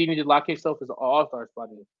 AD needs to lock himself as an all-star spot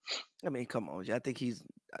in. I mean, come on, I think he's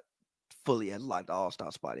fully at locked the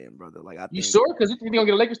all-star spot in, brother. Like, I think, you sure? Because you gonna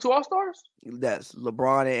get the Lakers 2 all-stars? That's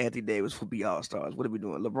LeBron and Anthony Davis will be all-stars. What are we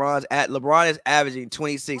doing? LeBron is averaging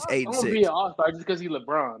 26, 8, and 6. Be an all-star just because he's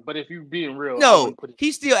LeBron. But if you being real, no,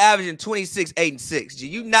 he's still averaging 26, 8, and 6.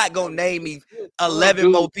 You not gonna name me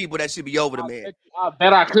 11 more people that should be over the man? I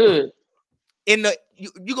bet I could.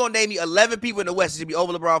 You gonna name me 11 people in the West that should be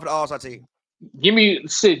over LeBron for the all-star team? Give me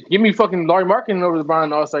fucking Larry Marketing over LeBron in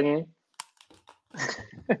the all-star game.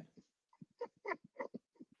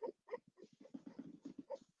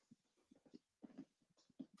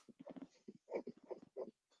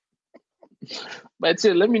 But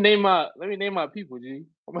shit, let me name my people, G.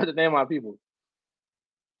 I'm about to name my people.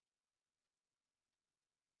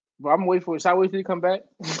 But I'm waiting for it. Should I wait till he come back?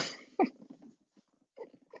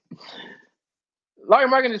 Larry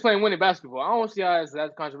Marketing is playing winning basketball. I don't see how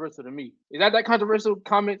that's controversial to me. Is that controversial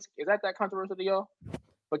comments? Is that controversial to y'all?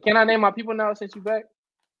 But can I name my people now since you back?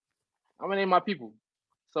 I'm gonna name my people.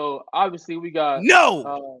 So obviously we got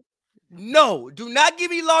No, do not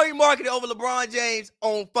give me Larry Marketing over LeBron James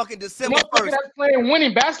on fucking December 1st. That's playing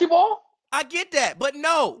winning basketball? I get that, but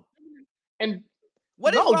no. And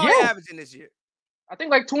what is Larry averaging this year? I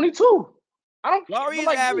think like 22. Larry is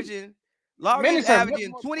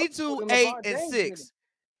averaging 22, 8, and 6.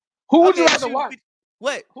 Who would you rather watch?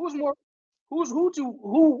 What? Who is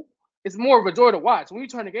more of a joy to watch? When you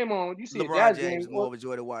turn the game on, you see LeBron James more of a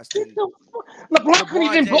joy to watch.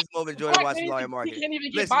 LeBron James is more of a joy to watch than Larry Marketing. He can't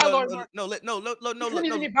even get by Larry Marketing. No. He couldn't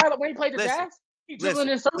even get by when he played the Jazz. He dribbling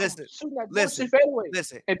in circles, shooting that bullshit fadeaway.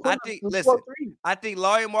 Listen. I think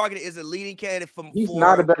Larry Marketing is a leading candidate for. He's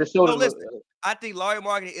not a better shoulder. I think Larry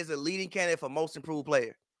Marketing is a leading candidate for most improved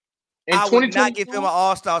player. I would not give him an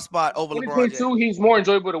all-star spot over LeBron James. He's more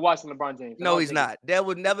enjoyable to watch than LeBron James. No, he's not. There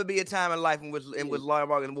would never be a time in life in which Larry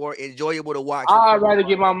Marketing more enjoyable to watch. I'd rather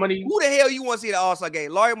get my money. Who the hell you want to see in the all-star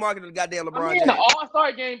game? Larry Marketing or goddamn LeBron James? In the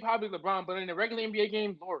all-star game, probably LeBron, but in the regular NBA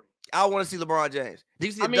game, Larry. I want to see LeBron James. Did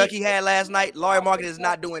you see the dunk he had last night? Larry Marketing is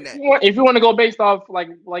not doing that. If you want to go based off like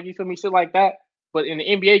you feel me, shit like that, but in the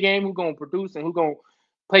NBA game, who's gonna produce and who's gonna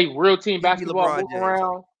play real team basketball, move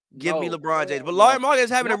around? Give me LeBron James. But Larry Marketing is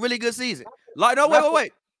having a really good season.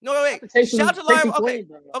 Wait. Shout out to Larry.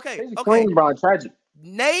 Okay. LeBron tragic.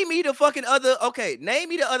 Name me the fucking other. Okay, name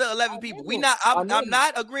me the other 11 people. I'm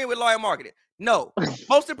not agreeing with Larry Marketing. No,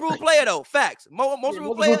 most improved player though. Facts. Most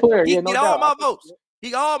improved player. He get all my votes. He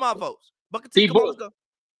got all my votes. D-Book.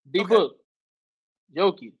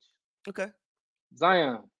 Jokic. Okay.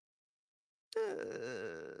 Zion.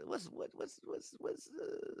 What's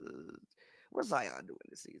Zion doing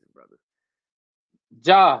this season, brother?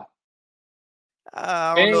 Ja.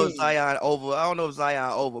 I don't know if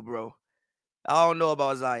Zion over, bro. I don't know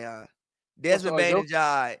about Zion. Desmond Bane and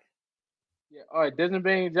Ja. Yeah, all right. Desmond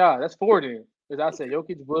Bane and Ja. That's 4 then. Because I said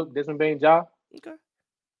Jokic, Book, Desmond Bane, Ja. Okay.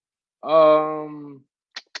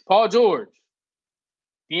 Paul George.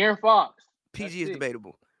 De'Aaron Fox. PG is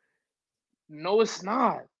debatable. No, it's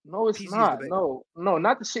not. No,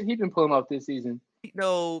 not the shit he's been pulling off this season.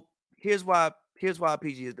 No, here's why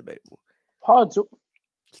PG is debatable. Paul George.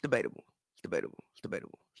 It's debatable.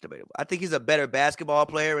 I think he's a better basketball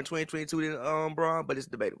player in 2022 than Bron, but it's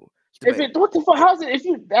debatable. What the fuck? How's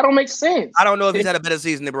it? That don't make sense. I don't know if he's had a better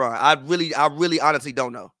season than Bron. I really honestly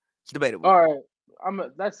don't know. It's debatable. All right,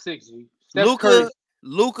 that's 6G.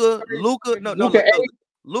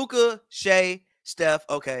 Luka, Shea, Steph.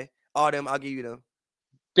 Okay, all them. I'll give you them.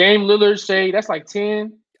 Dame Lillard, Shea. That's like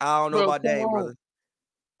 10. I don't know about Dame, brother.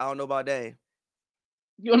 I don't know about Dame.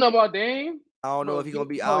 You don't know about Dame? I don't know if he's gonna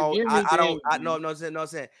be. I don't know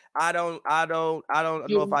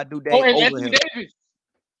if I do Dame over Anthony him. Davis.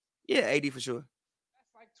 Yeah, AD for sure.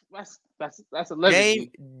 That's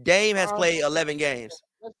 11. Dame has played 11 games.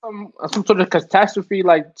 That's some sort of catastrophe,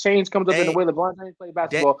 like change comes up in the way LeBron James play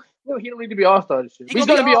basketball. He don't need to be all-star this year. He's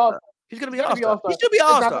gonna be all-star. He's gonna be all-star. He should be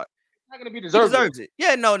all-star. Not gonna be deserved. He deserves it.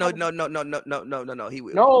 Yeah, no. He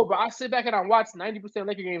will. No, but I sit back and I watch 90%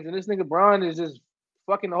 Laker games, and this nigga Bron is just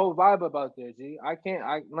fucking the whole vibe about there, G. I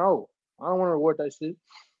don't want to reward that shit.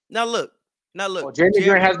 Now look. Jeremy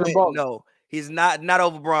Grant has been balling. No, he's not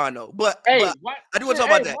over Bron though. But I do want to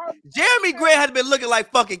talk about that. Jeremy Grant has been looking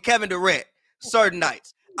like fucking Kevin Durant certain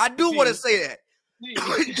nights. I do want to say that.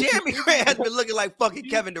 Jeremy Grant has been looking like fucking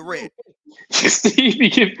Kevin Durant.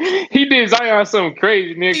 He did Zion something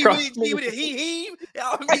crazy.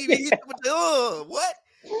 What?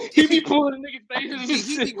 He be pulling the niggas' faces.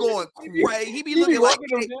 He be going crazy. He be looking like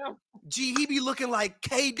he be looking like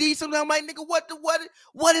KD. Sometimes I'm like, nigga,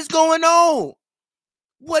 what is going on?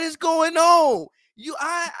 What is going on?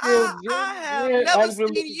 I have never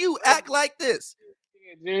seen you act like this.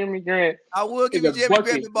 Jeremy Grant. I will give you Jeremy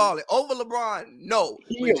Grant been balling. Over LeBron, no.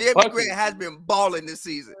 But Jeremy Grant has been balling this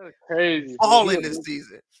season. That's crazy. Balling this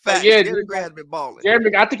season. Facts. Yeah, Jeremy Grant has been balling.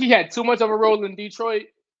 Jeremy, I think he had too much of a role in Detroit.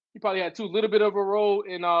 He probably had too little bit of a role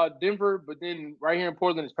in Denver, but then right here in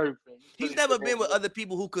Portland is perfect. He's never been with other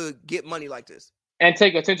people who could get money like this. And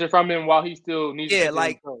take attention from him while he still needs to. Yeah,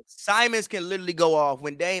 like Simons can literally go off.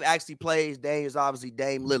 When Dame actually plays, Dame is obviously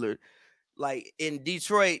Dame Lillard. Like in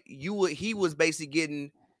Detroit, he was basically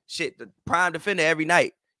getting the prime defender every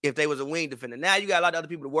night if they was a wing defender. Now you got a lot of other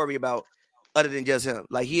people to worry about other than just him.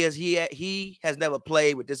 Like he has never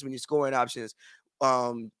played with this many scoring options.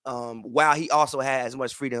 While he also has as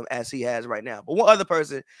much freedom as he has right now. But one other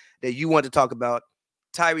person that you want to talk about,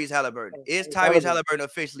 Tyrese Halliburton. Is Tyrese Halliburton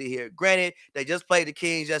officially here? Granted, they just played the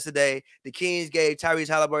Kings yesterday. The Kings gave Tyrese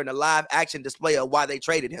Halliburton a live action display of why they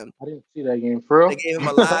traded him. I didn't see that game, for real. They gave him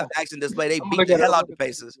a live action display. They beat the hell out the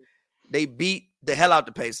Pacers. They beat the hell out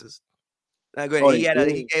the Pacers. Now, granted,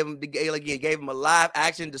 he gave him a live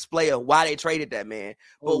action display of why they traded that man.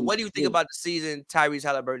 But what do you think about the season Tyrese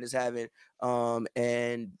Halliburton is having?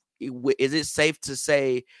 And is it safe to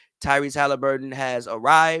say Tyrese Halliburton has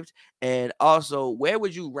arrived? And also, where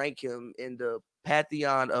would you rank him in the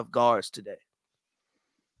pantheon of guards today?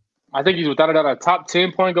 I think he's without a doubt a top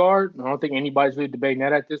 10 point guard. I don't think anybody's really debating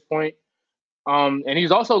that at this point. And he's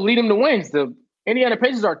also leading the wins. The Indiana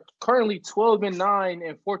Pacers are currently 12-9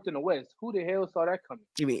 and 4th in the West. Who the hell saw that coming?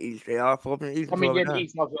 You mean East? They are 4th in the East. I mean, yeah,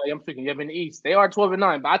 East. I'm speaking. Yeah, in the East. They are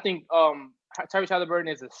 12-9. But I think Tyrese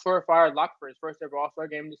Halliburton is a surefire lock for his first ever All-Star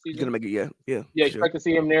game this season. He's gonna make it, yeah. Expect to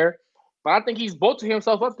see him there. But I think he's bolted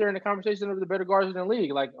himself up there in the conversation of the better guards in the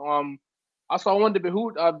league. Like, I saw one debate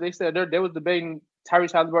who they said they was debating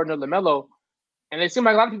Tyrese Halliburton or LaMelo, and it seemed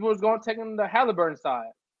like a lot of people was taking the Halliburton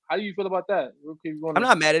side. How do you feel about that? I'm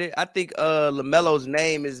not mad at it. I think LaMelo's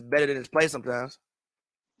name is better than his play sometimes.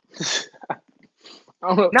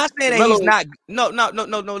 Not saying that he's not. No.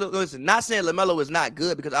 Listen, not saying LaMelo is not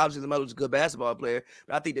good, because obviously LaMelo is a good basketball player.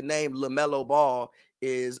 But I think the name LaMelo Ball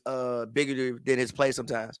is bigger than his play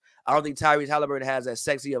sometimes. I don't think Tyrese Halliburton has that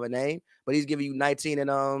sexy of a name, but he's giving you 19 and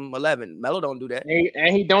 11. Melo don't do that.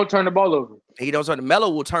 And he don't turn the ball over. Melo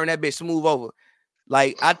will turn that bitch smooth over.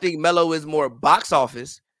 Like, I think Melo is more box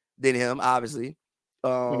office than him, obviously.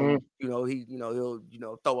 He'll throw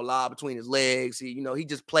a lob between his legs. He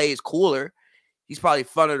just plays cooler. He's probably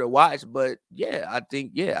funner to watch, but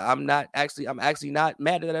I'm actually not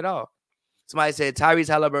mad at that at all. Somebody said Tyrese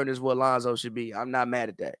Halliburton is what Lonzo should be. I'm not mad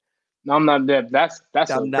at that. No, I'm not that. That's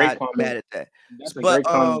I'm not mad at that. But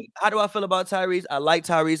how do I feel about Tyrese? I like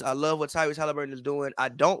Tyrese. I love what Tyrese Halliburton is doing. I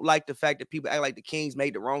don't like the fact that people act like the Kings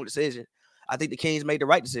made the wrong decision. I think the Kings made the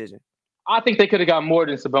right decision. I think they could have got more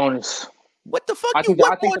than Sabonis. What the fuck?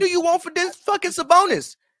 What more do you want for this fucking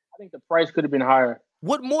Sabonis? I think the price could have been higher.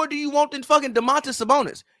 What more do you want than fucking Domantas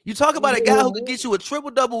Sabonis? You talk about a guy who could get you a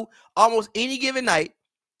triple-double almost any given night.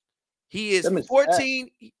 He is 14.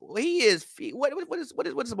 He is what is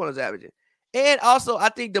Sabonis averaging? And also, I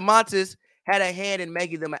think Domantas had a hand in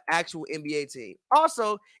making them an actual NBA team.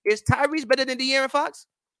 Also, is Tyrese better than De'Aaron Fox?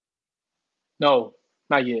 No,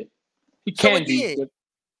 not yet. He can be.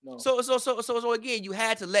 No. So again, you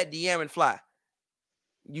had to let De'Aaron fly.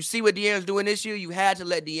 You see what De'Aaron's doing this year? You had to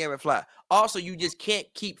let De'Aaron fly. Also, you just can't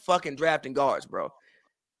keep fucking drafting guards, bro.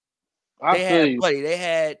 They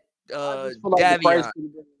had Davion.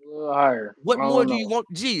 What more do you want?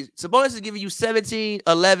 Geez, Sabonis is giving you 17,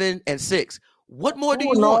 11, and 6. What more do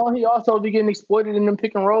you want? He also be getting exploited in them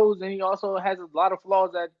pick and rolls, and he also has a lot of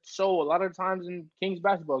flaws that show a lot of times in Kings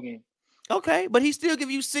basketball game. Okay, but he still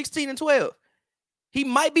give you 16 and 12. He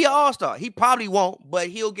might be an all-star. He probably won't, but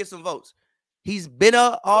he'll get some votes. He's been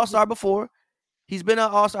an all-star before. He's been an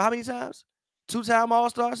all-star how many times? 2-time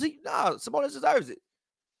all-star. See, Sabonis deserves it.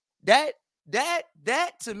 That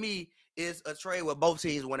to me is a trade where both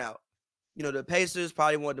teams went out. The Pacers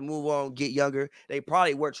probably wanted to move on, get younger. They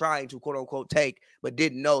probably were trying to quote-unquote take, but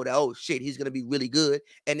didn't know that, oh, shit, he's going to be really good.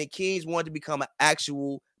 And the Kings wanted to become an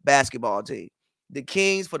actual basketball team. The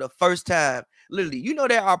Kings, for the first time, literally,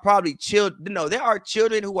 there are probably children. No, there are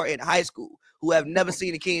children who are in high school who have never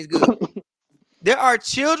seen the Kings good. There are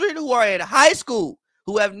children who are in high school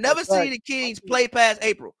who have never seen the Kings play past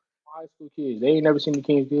April. High school kids, they ain't never seen the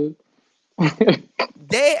Kings good.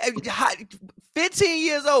 They 15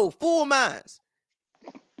 years old, full minds,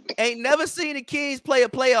 ain't never seen the Kings play a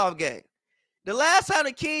playoff game. The last time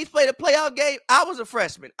the Kings played a playoff game, I was a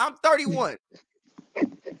freshman. I'm 31.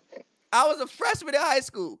 I was a freshman in high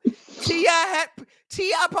school. T.I.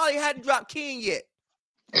 probably hadn't dropped King yet.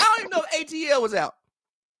 I don't even know if ATL was out.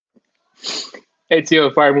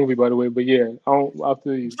 ATL fire movie, by the way, but yeah, I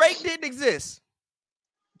feel you. Drake didn't exist.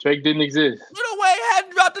 Drake didn't exist. Lil Wayne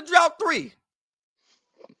hadn't dropped the Drought 3.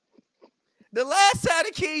 The last time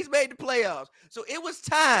the Kings made the playoffs. So it was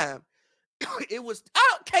time.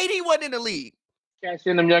 KD wasn't in the league. Cash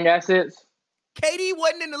in them young assets. KD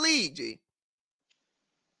wasn't in the league, G.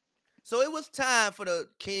 So it was time for the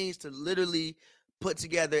Kings to literally put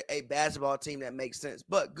together a basketball team that makes sense.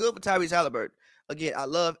 But good for Tyrese Halliburton. Again, I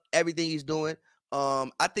love everything he's doing. I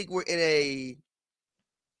think we're in a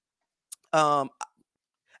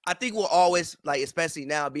I think we'll always, like, especially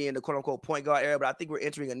now being the quote-unquote point guard era, but I think we're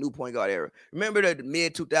entering a new point guard era. Remember the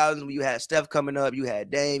mid-2000s when you had Steph coming up, you had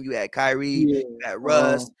Dame, you had Kyrie, you had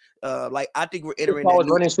Russ. I think we're entering that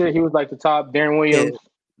new... running shit, he was like the top. Darren Williams.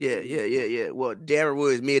 Yeah. Well, Darren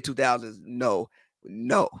Williams, mid-2000s, no.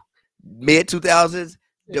 Mid-2000s,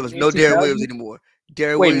 there was no Darren Williams anymore.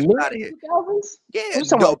 Darren Williams was out of here. Yeah. You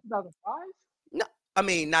talking about 2005? No, I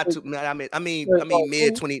mean, not too. I mean,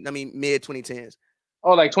 mid-2010s.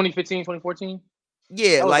 Oh, like 2015, 2014?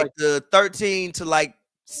 Yeah, like the 13 to like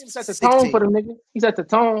he's at the 16. Tone for the nigga. He's at the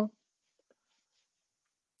tone.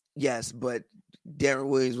 Yes, but Darren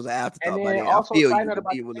Williams was an afterthought. And then also, he was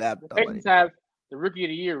an afterthought. The Patriots have the Rookie of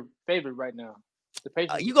the Year favorite right now. The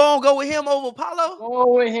Patriots. You gonna go with him over Paolo?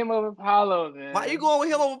 Go with him over Paolo, man. Why you going with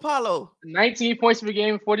him over Paolo? 19 points per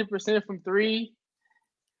game, 40% from three.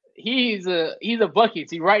 He's a bucket.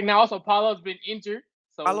 See, right now also Paolo's been injured.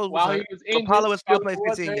 So while he was injured, Paolo still played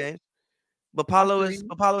 15 games. But Paolo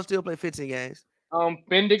still played 15 games.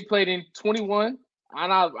 Bendick played in 21.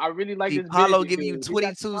 And I really like this. Paolo giving you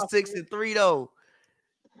 22, 6, and 3 though.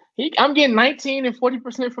 I'm getting 19 and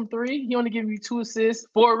 40% from three. He only giving you 2 assists,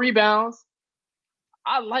 4 rebounds.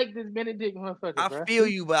 I like this Benedict motherfucker. I feel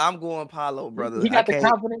you, but I'm going Paolo, brother. He got the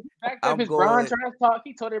confidence. Back up his Bron trash talk.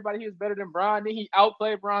 He told everybody he was better than Bron. Then he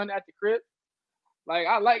outplayed Bron at the crib. Like,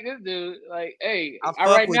 I like this dude. Like, hey,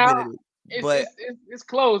 right now, it's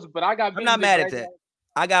close, but I got. I'm not mad at that.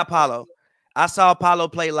 I got Paolo. I saw Paolo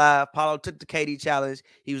play live. Paolo took the KD challenge.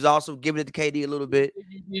 He was also giving it to KD a little bit.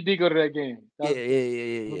 You did go to that game.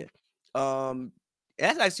 Yeah.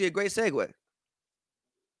 That's actually a great segue.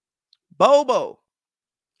 Bobo.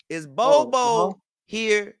 Is Bobo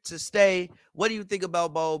here to stay? What do you think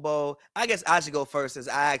about Bobo? I guess I should go first since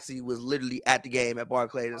I actually was literally at the game at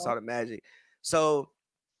Barclays and saw the Magic. So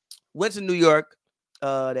went to New York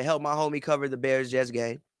to help my homie cover the Bears-Jets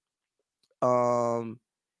game.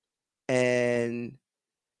 And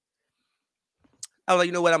I was like,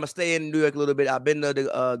 you know what? I'm going to stay in New York a little bit. I've been to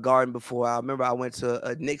the Garden before. I remember I went to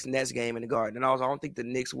a Knicks-Nets game in the Garden. And I don't think the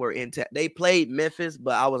Knicks were in town. They played Memphis,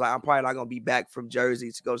 but I was like, I'm probably not going to be back from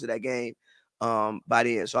Jersey to go to that game by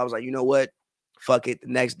then. So I was like, you know what? Fuck it. The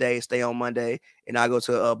next day, stay on Monday, and I go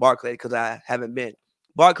to Barclays because I haven't been.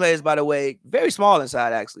 Barclays, by the way, very small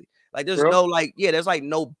inside, actually. Like, there's no, like, there's like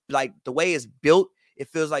no, like, the way it's built, it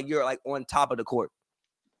feels like you're like on top of the court.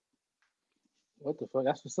 What the fuck?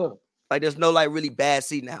 That's what's up. Like, there's no, like, really bad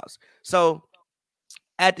seat in the house. So,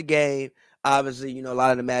 at the game, obviously, a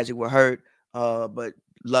lot of the Magic were hurt. But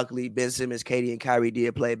luckily, Ben Simmons, KD, and Kyrie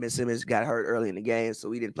did play. Ben Simmons got hurt early in the game,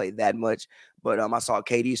 so he didn't play that much. But I saw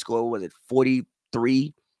KD score, was it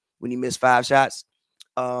 43 when he missed 5 shots?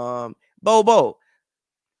 Bobo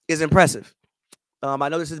is impressive. I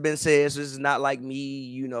know this has been said, so this is not like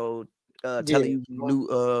me, telling you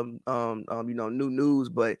new news.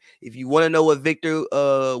 But if you want to know what Victor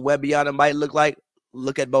Wembanyama might look like,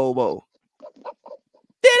 look at Bobo.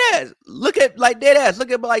 Dead ass. Look at like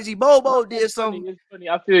Bobo did something. It's funny.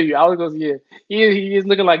 I feel you. I was going to say, he is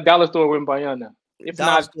looking like Dollar Store Wembanyama.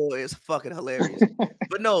 Dollar Store is fucking hilarious.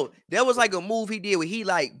 But no, there was like a move he did where he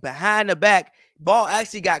like behind the back, ball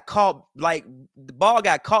actually got caught, like the ball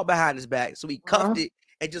got caught behind his back. So he cuffed it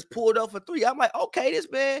and just pulled up for 3. I'm like, okay, this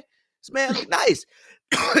man look nice.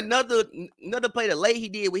 another play the late he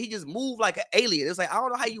did where he just moved like an alien. It's like, I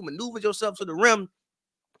don't know how you maneuvered yourself to the rim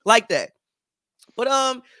like that.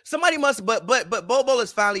 But somebody must but Bobo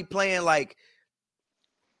is finally playing like,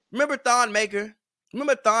 remember Thon Maker?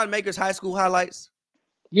 Remember Thon Maker's high school highlights?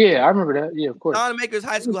 Yeah, I remember that. Yeah, of course. Thon Maker's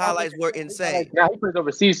high school highlights were insane. Now he plays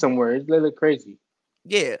overseas somewhere. It's literally crazy.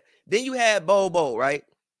 Yeah. Then you had Bobo, right?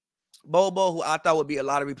 Bobo, who I thought would be a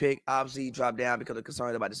lottery pick. Obviously, he dropped down because of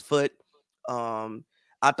concerns about his foot.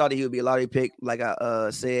 I thought he would be a lottery pick, like I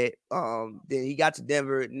said. Then he got to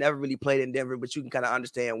Denver, never really played in Denver, but you can kind of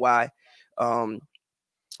understand why.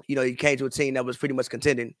 He came to a team that was pretty much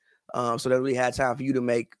contending. So they really had time for you to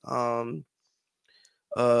make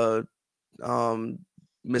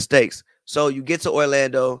mistakes. So you get to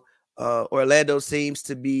Orlando. Orlando seems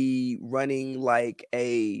to be running like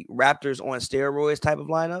a Raptors on steroids type of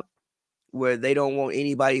lineup, where they don't want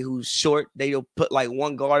anybody who's short. They'll put like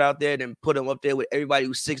one guard out there, then put him up there with everybody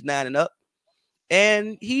who's 6'9" and up.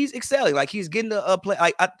 And he's excelling. Like he's getting the play.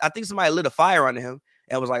 I think somebody lit a fire under him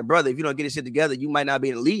and was like, brother, if you don't get this shit together, you might not be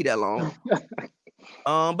in the league that long.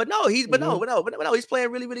 But no, he's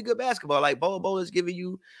playing really, really good basketball. Like Bo is giving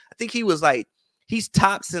you, I think he was like, he's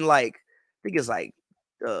tops in like, I think it's like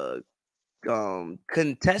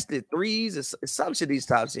contested threes or some shit he's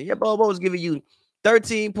tops in. Yeah, Bo is giving you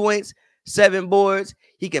 13 points, 7 boards.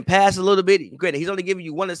 He can pass a little bit. Granted, he's only giving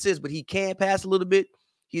you 1 assist, but he can pass a little bit.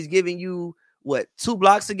 He's giving you 2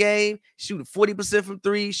 blocks a game, shooting 40% from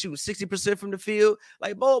 3, shooting 60% from the field.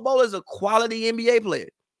 Like Bo is a quality NBA player.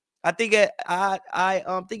 I think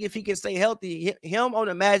I think if he can stay healthy, him on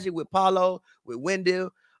the Magic with Paolo, with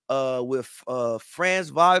Wendell, with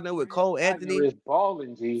Franz Wagner, with Cole Anthony. Is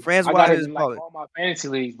balling, G. Franz Wagner is balling. All my fantasy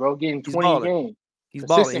leagues, bro, getting 20 a game. He's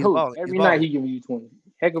balling. He's balling. Every night he giving you 20.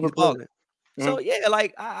 Heck of a player. Mm-hmm. So yeah,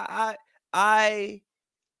 like I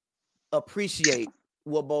appreciate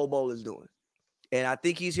what Bo is doing, and I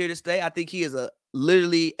think he's here to stay. I think he is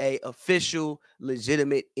literally a official,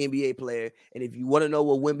 legitimate NBA player. And if you want to know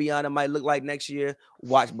what Wembanyama might look like next year,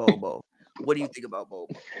 watch Bo. What do you think about Bo?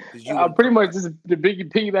 Pretty much just the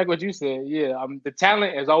big piggyback what you said. Yeah, the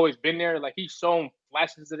talent has always been there. Like he's shown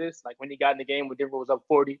flashes of this. Like when he got in the game when Denver was up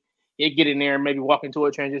 40, he'd get in there and maybe walk into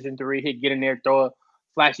a transition 3. He'd get in there, throw a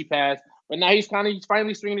flashy pass. But now he's finally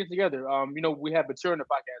stringing it together. We have Mature in the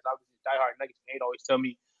podcast. Obviously, diehard Nuggets. He'd always tell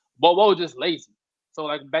me, Bo just lazy. So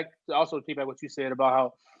like back to also feedback what you said about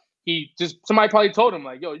how he just somebody probably told him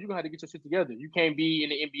like, yo, you're gonna have to get your shit together. You can't be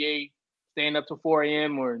in the NBA staying up till 4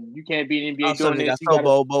 a.m. or you can't be in the NBA doing this. I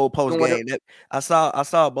saw Bo post game. I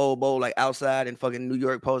saw Bo like outside in fucking New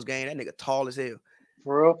York post game. That nigga tall as hell.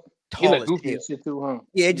 For real? Tall as goofy as shit too, huh?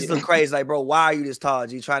 Yeah, it just look crazy. Like, bro, why are you this tall?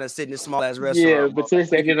 You trying to sit in this small ass restaurant? Yeah, but since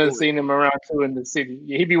they didn't seen him around too in the city.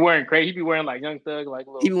 Yeah, he be wearing crazy. He be wearing like Young Thug, like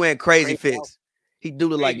little. He be wearing crazy fits. He do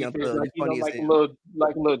look like Young Thug.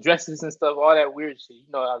 Like little dresses and stuff, all that weird shit. You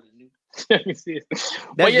know how the new.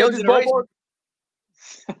 That's your generation.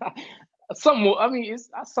 Somewhat. I mean, it's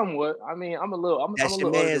somewhat. I mean, I'm a little. That's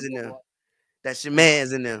your man's in them. That's your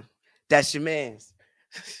man's in them. That's your man's.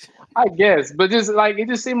 I guess, but just like it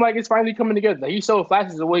just seemed like it's finally coming together. Like, he showed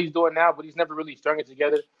flashes of what he's doing now, but he's never really strung it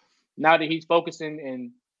together. Now that he's focusing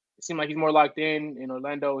and it seems like he's more locked in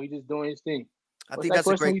Orlando, he's just doing his thing. I think that's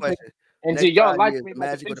a great question. And y'all liked me about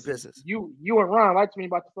Magic or the Pistons. You and Ron liked me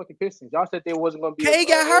about the fucking Pistons. Y'all said they wasn't gonna be. Cade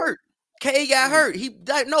got hurt. Cade got hurt.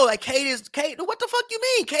 Cade is. What the fuck you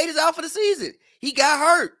mean? Cade is out for the season. He got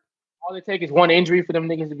hurt. All it takes is one injury for them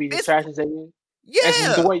niggas to be as trash as they is.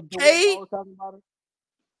 Yeah, Cade.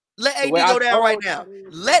 Let AD go down right now.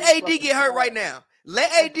 Let AD get hurt right now.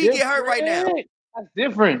 Let AD get hurt right now. That's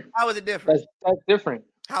different. How is it different? That's different.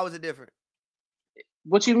 How is it different?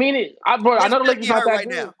 What you mean? I know the Lakers not that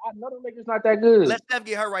good. I know the Lakers not that good. Let Steph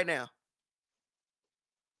get hurt right now.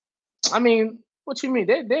 I mean, what you mean?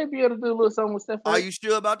 They'd be able to do a little something with Steph. Are you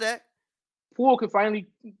sure about that? Poole could finally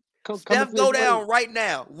come. Steph go down right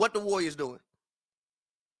now. What the Warriors doing?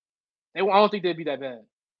 I don't think they'd be that bad.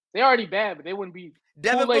 They're already bad, but they wouldn't be.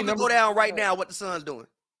 Devin Booker go down right now. What the Suns doing?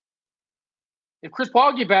 If Chris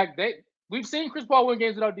Paul get back, we've seen Chris Paul win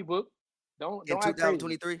games without D-Book. Don't in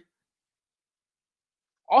 2023.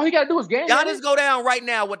 All he got to do is game. Giannis go down right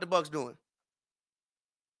now. What the Bucks doing?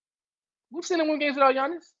 We've seen him win games without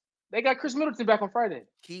Giannis. They got Chris Middleton back on Friday.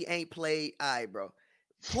 He ain't played. All right, bro.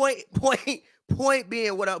 Point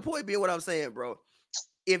being what I'm saying, bro.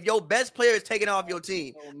 If your best player is taking off your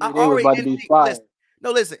team, I already didn't think.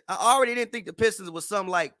 Listen. I already didn't think the Pistons was some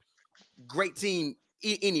like great team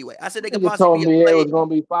anyway. I said they could possibly be a play. It was gonna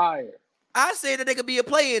be fire. I said that they could be a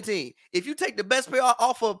play-in team. If you take the best player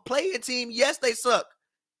off a play-in team, yes, they suck.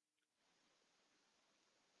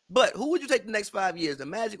 But who would you take the next 5 years, the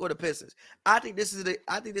Magic or the Pistons? I think this is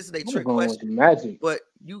a trick question. Magic. But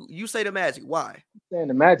you say the Magic. Why? I'm saying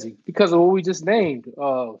the Magic because of what we just named.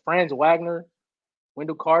 Franz Wagner,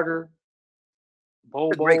 Wendell Carter, Bo.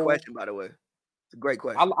 That's a great question, by the way. It's a great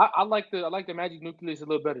question. I like the Magic nucleus a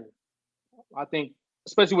little better. I think,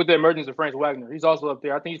 especially with the emergence of Franz Wagner, he's also up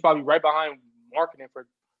there. I think he's probably right behind marketing for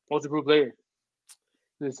most improved players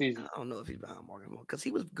this season. I don't know if he's behind marketing because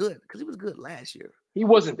he was good. Because he was good last year. He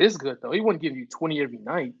wasn't this good though. He wouldn't give you 20 every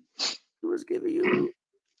night. He was giving you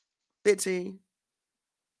 15.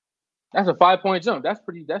 That's a 5-point jump. That's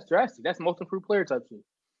drastic. That's most improved player type shit.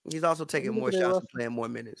 He's also taking more shots and playing more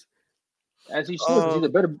minutes. As he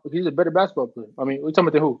should. He's a better basketball player. I mean, we're talking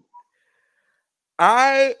about who?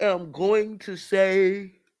 I am going to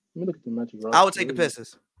say. Let me look at the Magic roster. I would take the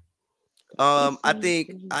Pistons. I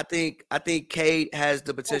think Cade has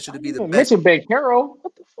the potential to be the best. Mention Banchero.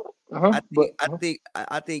 What the fuck?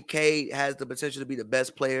 I think Cade has the potential to be the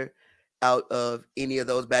best player out of any of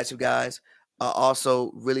those batch of guys. I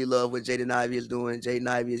also really love what Jaden Ivey is doing. Jaden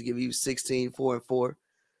Ivey is giving you 16, 4 and 4.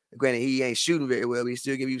 Granted, he ain't shooting very well, but he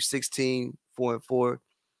still give you 16, 4 and 4.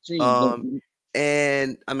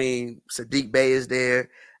 And I mean, Sadiq Bey is there.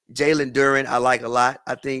 Jalen Duren, I like a lot.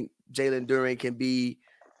 I think Jalen Duren can be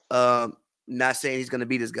not saying he's going to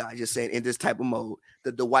be this guy, just saying in this type of mode,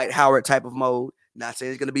 the Dwight Howard type of mode. Not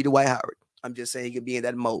saying he's going to be Dwight Howard. I'm just saying he could be in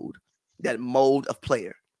that mold of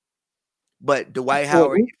player. But Dwight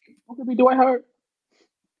Howard. Who could be Dwight Howard?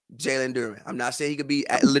 Jalen Duren. I'm not saying he could be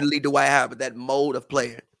literally Dwight Howard, but that mold of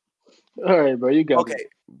player. All right, bro. You got okay. Me.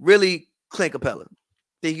 Really, Clint Capella.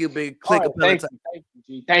 Think he'll be Clint Capella.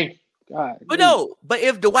 Thank you. God. But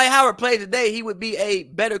if Dwight Howard played today, he would be a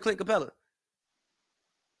better Clint Capella.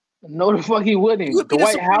 No, the fuck he wouldn't. He would be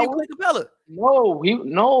Dwight Howard. Clint Capella.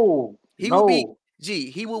 He would be.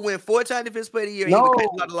 He would win 4-time Defensive Player of the Year. And he would catch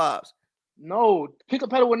a lot of lobs. No, Clint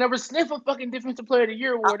Capella would never sniff a fucking Defensive Player of the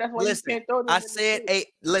Year award. That's why you can't throw them. I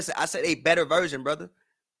said a better version, brother.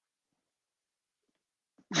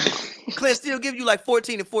 Clint still give you like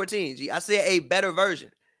 14 and 14. G. I said a better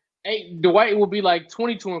version. Hey, Dwight will be like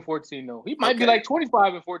 22 and 14 though. He might be like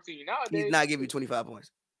 25 and 14 nowadays. He's not giving you 25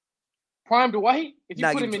 points. Prime Dwight, if you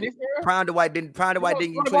put him in this era, Prime Dwight didn't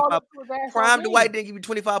give you 25. Prime Dwight didn't give you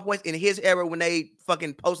 25 points in his era when they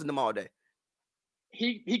fucking posted them all day.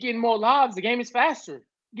 He getting more lobs. The game is faster.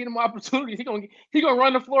 Getting more opportunities. He gonna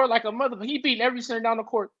run the floor like a mother. He beating every center down the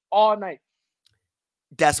court all night.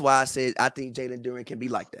 That's why I said I think Jalen Duren can be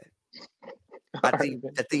like that. I think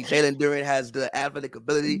Jalen Duren has the athletic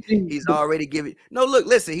ability. He's already giving. No, look,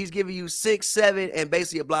 listen. He's giving you 6, 7, and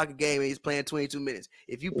basically a block a game, and he's playing 22 minutes.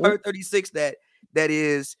 If you per 36, that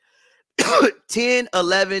is 10,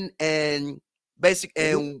 11, and basic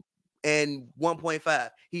and 1.5.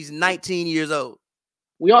 He's 19 years old.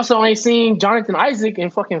 We also ain't seen Jonathan Isaac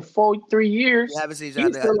in fucking 3 years. We haven't seen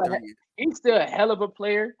Jonathan Isaac. He's still a hell of a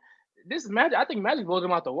player. This is Magic. I think Magic blows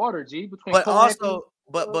him out the water, G. But also,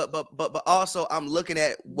 I'm looking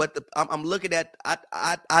at what I'm looking at.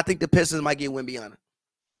 I think the Pistons might get Wembanyama.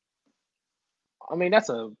 I mean, that's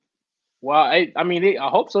a wow. I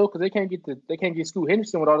hope so because they can't get Scoot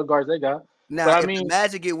Henderson with all the guards they got. Now, if the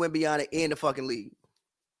Magic get Wembanyama in the fucking league,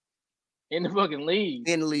 in the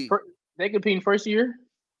league, they compete in first year,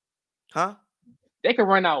 huh? They can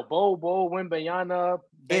run out Bo, Wembanyama,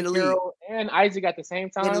 in the league, and Isaac at the same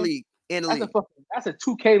time in the league. That's a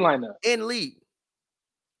 2K lineup in the league.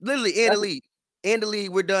 Literally in the league. In the league,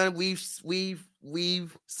 we're done. We've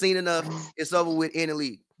seen enough. It's over with in the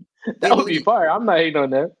league. That would be fire. I'm not hating on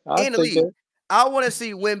that. In the league. I want to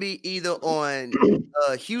see Wemby either on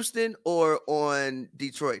Houston or on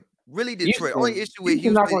Detroit. Really, Detroit. Only issue with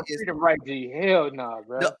Houston not going to treat him right, G. Hell nah,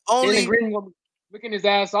 bro. The only looking his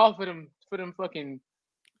ass off for them fucking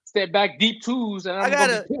step back deep twos. And I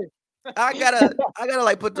gotta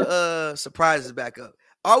like put the surprises back up.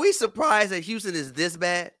 Are we surprised that Houston is this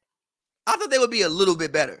bad? I thought they would be a little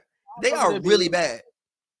bit better. They are really bad.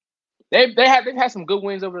 They've had some good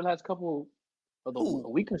wins over the last couple of a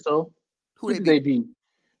week or so. Who did they beat?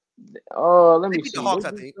 Let me see. The Hawks,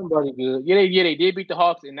 I think. Somebody good. Yeah, they did beat the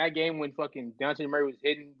Hawks in that game when fucking Dejounte Murray was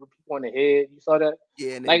hitting people on the head. You saw that?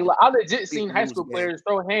 Yeah. Like I legit seen high school players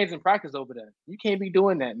throw hands in practice over that. You can't be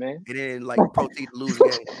doing that, man. It didn't like proceed to lose the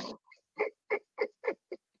game.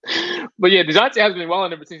 But yeah, Dejounte has been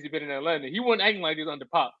walling ever since he's been in Atlanta. He wasn't acting like he was under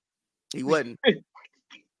Pop. He wasn't.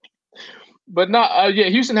 But not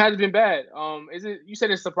Houston hasn't been bad. Is it? You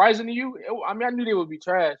said it's surprising to you? I mean, I knew they would be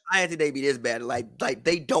trash. I didn't think they'd be this bad. Like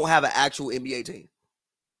they don't have an actual NBA team.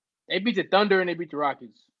 They beat the Thunder and they beat the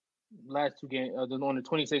Rockets. Last two games, on the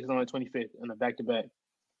 26th and on the 25th, on the back-to-back.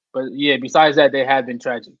 But yeah, besides that, they have been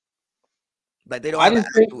tragic. Like they don't have an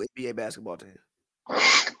actual NBA basketball team.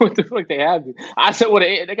 What the fuck they have been? I said,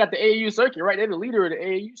 they got the AAU circuit, right? They're the leader of the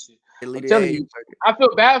AAU shit. I'm telling you, I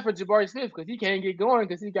feel bad for Jabari Smith because he can't get going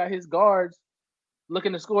because he got his guards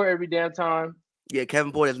looking to score every damn time. Yeah,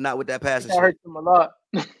 Kevin Porter is not with that passing shit. That hurts him a lot.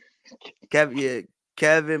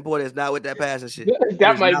 Kevin Porter is not with that passing shit.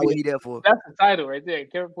 That might be what he there for. That's the title right there.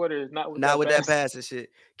 Kevin Porter is not with that passing shit.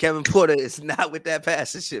 Kevin Porter is not with that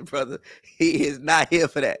passing shit, brother. He is not here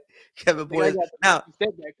for that. Kevin Porter. Now,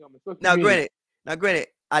 granted,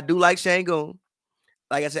 I do like Şengün.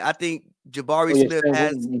 Like I said, I think Jabari Smith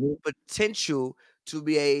has potential to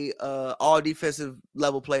be a all defensive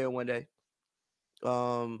level player one day.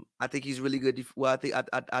 I think he's really good. I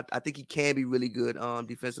think he can be really good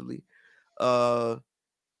defensively.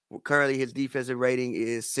 Currently his defensive rating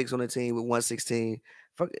is 6 on the team with 116.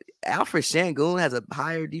 Alfred Şengün has a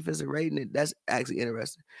higher defensive rating. That's actually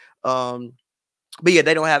interesting. But yeah,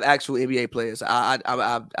 they don't have actual NBA players. I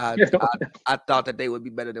thought that they would be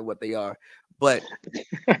better than what they are. But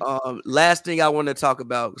last thing I want to talk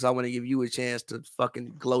about, because I want to give you a chance to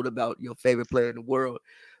fucking gloat about your favorite player in the world.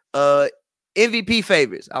 MVP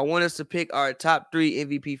favorites. I want us to pick our top 3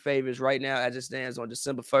 MVP favorites right now as it stands on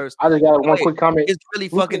December 1st. I just got one quick comment. It's really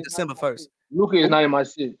fucking December 1st. Luka is not in my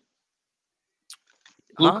shit.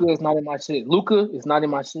 Luka is not in my shit. Luka is not in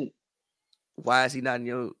my shit. Why is he not in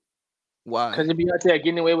your? Why? Because he be out there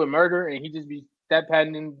getting away with murder, and he just be stat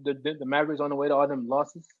padding the Mavericks on the way to all them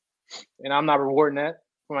losses. And I'm not rewarding that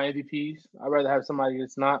for my MVPs. I'd rather have somebody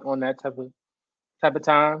that's not on that type of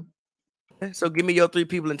time. So give me your 3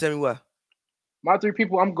 people and tell me why. My 3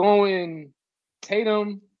 people, I'm going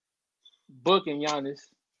Tatum, Book, and Giannis.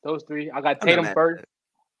 Those 3. I got Tatum first.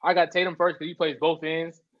 I got Tatum first because he plays both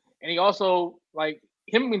ends. And he also, like,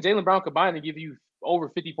 him and Jaylen Brown combined to give you over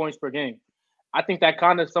 50 points per game. I think that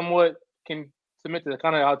kind of somewhat can submit to the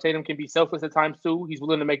kind of how Tatum can be selfless at times too. He's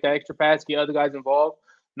willing to make that extra pass, get other guys involved.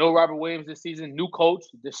 No Robert Williams this season. New coach.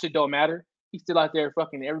 This shit don't matter. He's still out there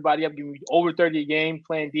fucking everybody up, giving you over 30 a game,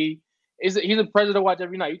 playing D. He's a pleasure to watch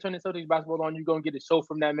every night. You turn the Celtics basketball on, you're going to get a show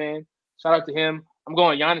from that man. Shout out to him. I'm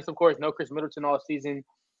going Giannis, of course. No Chris Middleton all season.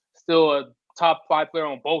 Still a top 5 player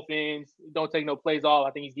on both ends. Don't take no plays off.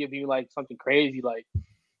 I think he's giving you like something crazy, like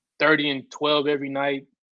 30 and 12 every night.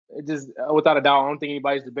 It just, without a doubt, I don't think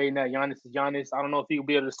anybody's debating that. Giannis is Giannis. I don't know if he'll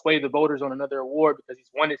be able to sway the voters on another award because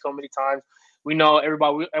he's won it so many times. We know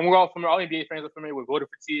everybody, and we're all familiar, all NBA fans are familiar with voter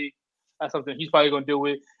fatigue. That's something he's probably going to deal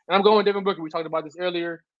with. And I'm going Devin Booker. We talked about this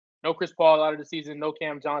earlier. No Chris Paul out of the season, no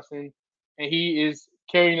Cam Johnson, and he is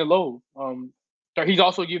carrying the load. He's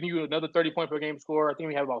also giving you another 30-point per game score. I think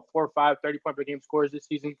we have about 4 or 5 30-point per game scores this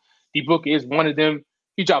season. D Book is one of them.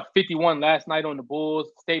 He dropped 51 last night on the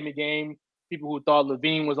Bulls. Statement game. People who thought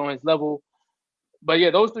Levine was on his level. But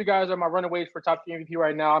yeah, those 3 guys are my runaways for top 3 MVP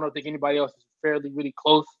right now. I don't think anybody else is fairly really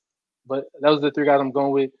close. But those are the 3 guys I'm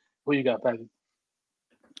going with. Who you got, Patrick?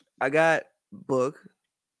 I got Book.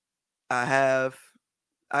 I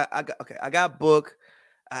got Book.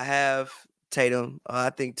 I have Tatum. I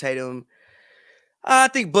think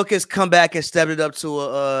Book has come back and stepped it up to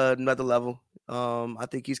another level. I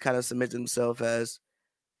think he's kind of cemented himself as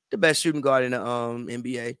the best shooting guard in the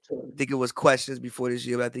NBA. I think it was questions before this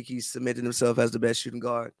year, but I think he's cemented himself as the best shooting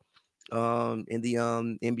guard in the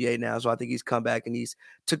NBA now. So I think he's come back and he's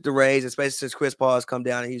took the reins, especially since Chris Paul has come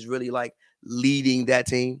down and he's really like leading that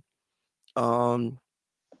team.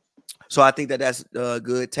 So I think that's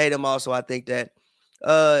good. Tatum also, I think that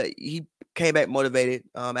he came back motivated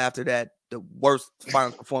after that. The worst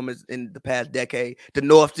final performance in the past decade. The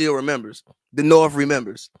North still remembers. The North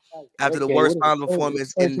remembers after the worst final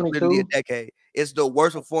performance in literally a decade. It's the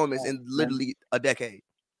worst performance in literally a decade.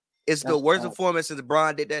 It's the worst performance since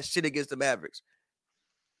LeBron did that shit against the Mavericks.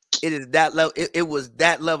 It is that level. It was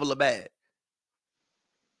that level of bad.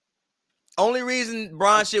 Only reason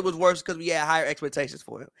Bron shit was worse because we had higher expectations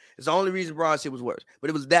for him. It's the only reason Bron shit was worse. But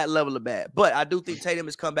it was that level of bad. But I do think Tatum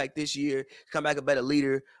has come back this year. He's come back a better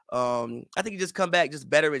leader. I think he just come back just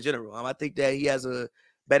better in general. I think that he has a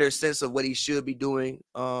better sense of what he should be doing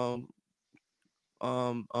on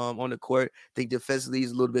the court. I think defensively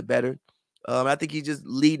he's a little bit better. I think he's just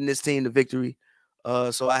leading this team to victory.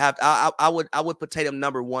 So I would put Tatum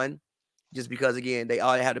number 1. Just because, again, they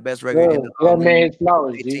already have the best record in the man's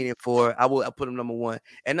flowers, 18-4. I put him number 1.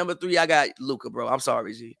 And number 3, I got Luka, bro. I'm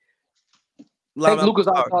sorry, G. Luka's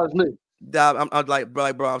out of his list. I'm like,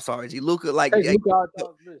 bro, I'm sorry, G. Luka, like,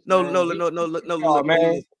 no,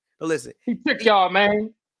 man. No, listen. He tricked y'all,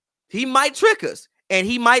 man. He might trick us, and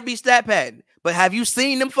he might be stat padding. But have you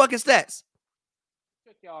seen them fucking stats?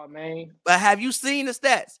 Trick y'all, man. But have you seen the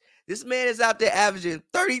stats? This man is out there averaging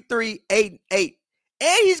 33, 8, 8.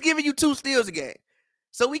 And he's giving you 2 steals a game.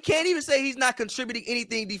 So we can't even say he's not contributing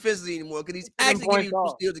anything defensively anymore because he's actually giving you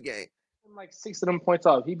 2 steals a game. Like 6 of them points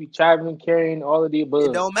off. He be traveling, carrying all of the above.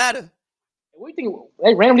 It don't matter. What do you think?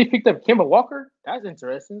 They randomly picked up Kemba Walker? That's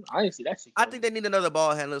interesting. I didn't see that shit. I think they need another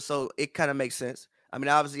ball handler, so it kind of makes sense. I mean,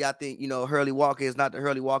 obviously, I think, Hurley Walker is not the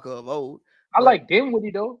Hurley Walker of old. I like Dinwiddie,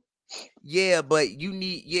 though. Yeah, but you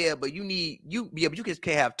just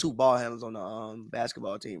can't have 2 ball handlers on the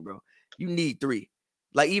basketball team, bro. You need 3.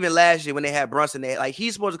 Like, even last year when they had Brunson,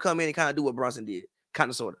 he's supposed to come in and kind of do what Brunson did, kind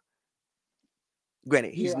of, sort of.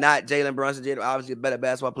 Granted, he's not Jalen Brunson, obviously a better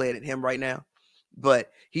basketball player than him right now,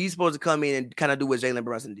 but he's supposed to come in and kind of do what Jalen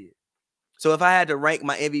Brunson did. So if I had to rank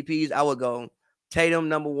my MVPs, I would go Tatum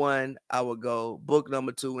number 1, I would go Book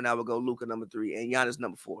number 2, and I would go Luka number 3, and Giannis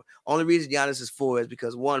number 4. Only reason Giannis is 4 is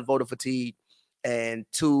because 1, voter fatigue, and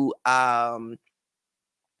 2, I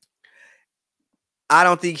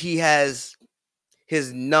don't think he has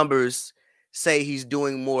his numbers say he's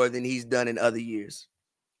doing more than he's done in other years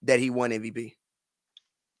that he won MVP.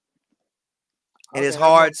 And it's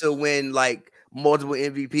hard to win like multiple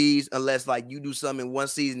MVPs unless like you do something in one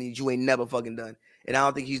season that you ain't never fucking done. And I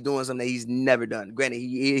don't think he's doing something that he's never done. Granted,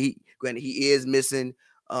 he is missing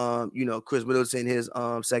Chris Middleton, his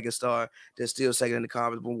second star. They're still second in the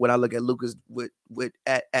conference. But when I look at Luka's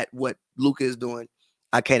at what Luka is doing,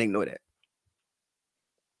 I can't ignore that.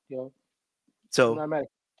 Yeah. So can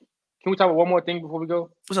we talk about one more thing before we go?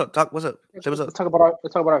 What's up? What's up? Let's talk about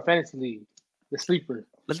our fantasy league, the sleeper.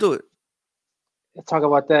 Let's do it. Let's talk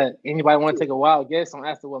about that. Anybody want to take a wild guess on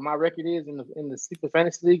as to what my record is in the sleeper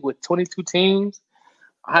fantasy league with 22 teams?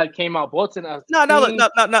 I came out Bolton. Look.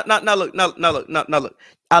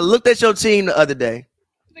 I looked at your team the other day.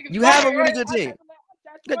 You have a really good team.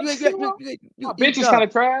 My bench is kind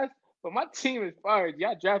of trash, but my team is fired.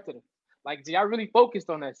 Y'all drafted him. Like, y'all really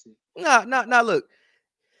focused on that shit. No, look.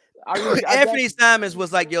 Anthony Simons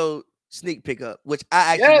was like your sneak pickup, which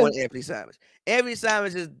I actually want Anthony Simons. Anthony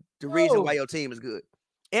Simons is the reason why your team is good.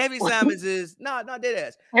 Anthony Simons is dead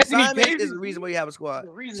ass. Simons is the reason why you have a squad.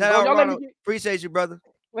 Shout out Ronald. Appreciate you, brother.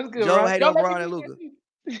 What's good, Joe hate on Ron and Luka.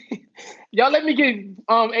 Y'all let me get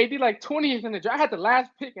AD like 20th in the draft. I had the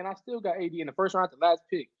last pick, and I still got AD in the first round. The last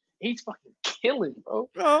pick, he's fucking killing, bro.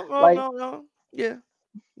 No. Yeah,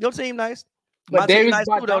 your team nice. But my team nice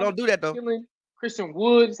too, though. Don't do that though. Killing. Christian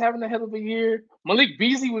Wood is having a hell of a year. Malik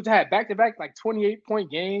Beasley had back-to-back like 28-point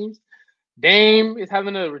games. Dame is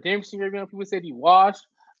having a redemption year. People said he washed.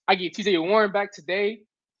 I get TJ Warren back today.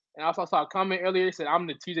 And I also saw a comment earlier that said I'm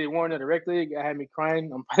the TJ Warren of the rec league. That had me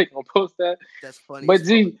crying. I'm probably gonna post that. That's funny. But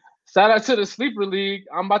shout out to the sleeper league.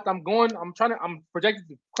 I'm projected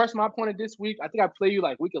to crush my opponent this week. I think I play you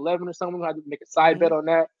like week 11 or something. I have to make a side bet on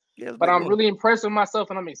that. Yeah, but I'm really impressed with myself,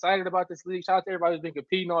 and I'm excited about this league. Shout out to everybody who's been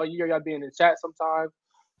competing all year. Y'all be in the chat sometime.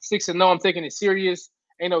 6-0. I'm taking it serious.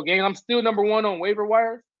 Ain't no game. I'm still number 1 on waiver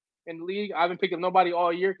wire in the league. I haven't picked up nobody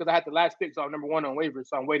all year because I had the last pick, so I'm number 1 on waivers.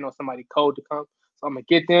 So I'm waiting on somebody cold to come. So I'm gonna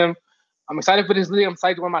get them. I'm excited for this league. I'm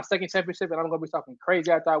excited to win my second championship, and I'm gonna be talking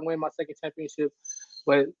crazy after I win my second championship.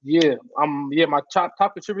 But my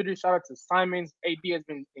top contributors. Shout out to Simons. AD has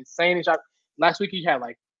been insane. Last week he had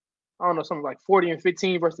like, I don't know, something like 40 and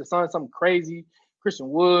 15 versus the Suns, something crazy. Christian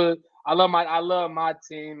Wood. I love my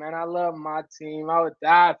team, man. I love my team. I would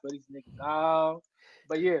die for these niggas.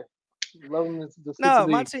 But yeah, loving the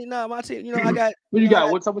my team. You know, I got. What you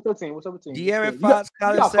got? What's up with your team? De'Aaron Fox,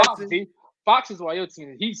 Colin Sexton. Fox is why your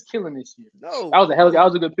team. He's killing this year. No, that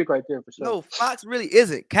was a good pick right there for sure. No, Fox really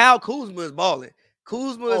isn't. Kyle Kuzma is balling.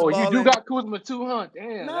 Kuzma is balling. You do got Kuzma too, huh?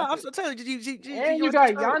 Damn. No, I'm still telling you. You got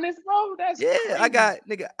Giannis, bro. That's crazy. I got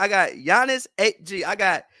Giannis.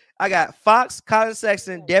 I got Fox, Colin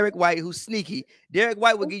Sexton, Derek White, who's sneaky. Derek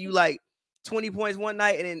White will give you like 20 points one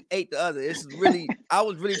night and then 8 the other. It's really, I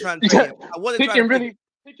was really trying to trade him. I wasn't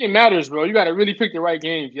picking matters, bro. You got to really pick the right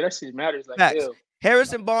games. Yeah, that shit matters. Like hell.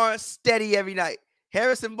 Harrison Barnes, steady every night.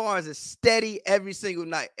 Harrison Barnes is steady every single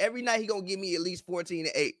night. Every night he gonna give me at least 14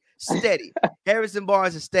 to 8. Steady. Harrison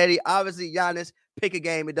Barnes is steady. Obviously, Giannis, pick a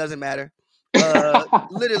game. It doesn't matter.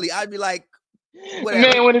 Literally, I'd be like, whatever.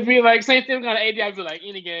 Man, would it be like same thing kind of AD? I'd be like,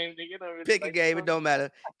 any game. Pick a game. It don't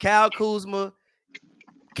matter. Kyle Kuzma.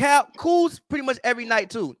 Kuz pretty much every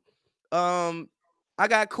night too. I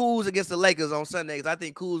got Kuz against the Lakers on Sunday because I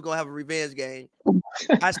think Kuz gonna have a revenge game.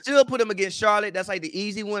 I still put him against Charlotte. That's like the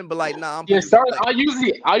easy one, but like, nah. Charlotte. I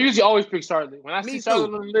usually always pick Charlotte when I see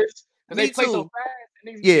Charlotte on the list because they play so fast.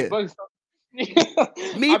 Yeah.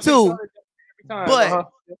 Me too. But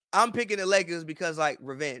I'm picking the Lakers because like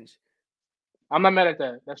revenge. I'm not mad at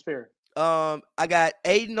that. That's fair. I got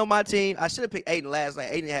Aiden on my team. I should have picked Aiden last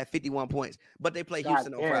night. Aiden had 51 points, but they play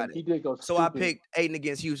Houston on Friday. He did go so I picked Aiden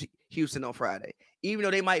against Houston on Friday. Even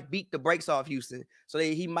though they might beat the brakes off Houston, so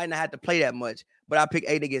he might not have to play that much. But I picked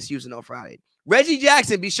Aiden against Houston on Friday. Reggie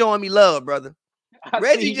Jackson be showing me love, brother.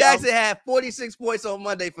 Reggie Jackson had 46 points on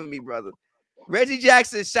Monday for me, brother. Reggie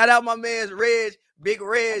Jackson, shout out my man's Reg, Big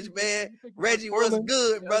Reg, man. Reggie was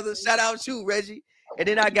good, brother. Shout out you, Reggie. And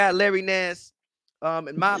then I got Larry Nance.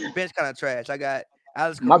 And my bench kind of trash. I got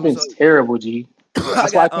Alex Caruso. My bench is terrible, G.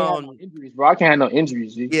 That's why I can't have no injuries, bro. I can't have no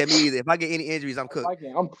injuries, G. Yeah, me either. If I get any injuries, I'm cooked.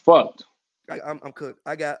 I'm fucked. I'm cooked.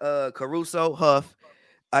 I got Caruso, Huff.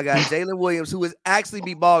 I got Jalen Williams, who is actually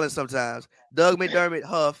be balling sometimes. Doug McDermott,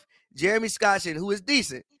 Huff. Jeremy Scotchen, who is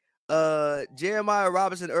decent. Jeremiah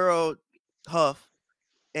Robinson Earl, Huff,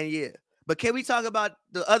 and yeah. But can we talk about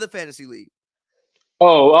the other fantasy league?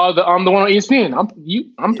 Oh, the one on ESPN. I'm Yeah.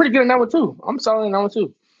 pretty good in that one too. I'm solid in that one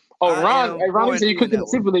too. Oh, I Ron, am hey, Ron, he said 4-2 you in cooked in that the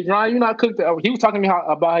one. Super League. Ron, you not cooked. He was talking to me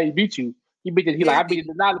about how he beat you. He beat it. He Yeah, like I beat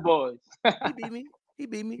the Denali boys. He beat me. He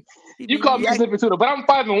beat me. He You beat called me. me slipping too, though. But I'm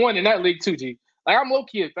 5-1 in that league too, G. Like I'm low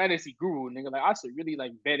key a fantasy guru, nigga. Like I should really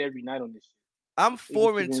like bet every night on this shit. I'm They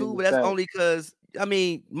be keeping 4-2, it but that's fast. only because I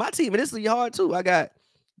mean my team in this league hard too. I got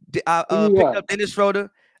Who you picked got? up Dennis Schroeder.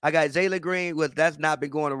 I got Jalen Green, with that's not been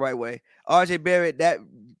going the right way. RJ Barrett, that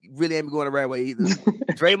really ain't been going the right way either.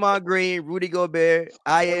 Draymond Green, Rudy Gobert,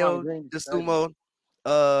 Draymond IL Green is crazy.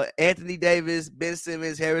 DeSumo, Anthony Davis, Ben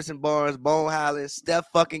Simmons, Harrison Barnes, Bone Highland, Steph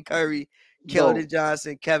fucking Curry, Keldon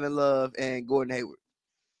Johnson, Kevin Love, and Gordon Hayward.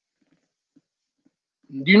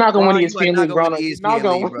 You're not gonna Ron, win you the are ESPN not league, gonna bro. win the You're not ESPN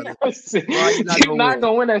gonna league, win brother. that shit. Ron, you're not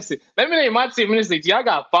gonna win that shit. Let me name my team in this league. G, I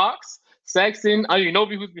got Fox, Sexton. I don't even know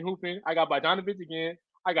who's been hooping. I got Bogdanovich again.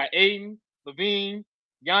 I got Aiden, Levine,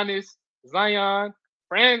 Giannis, Zion,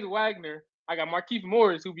 Franz Wagner. I got Markieff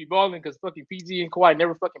Morris, who be balling because fucking PG and Kawhi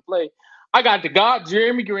never fucking play. I got the God,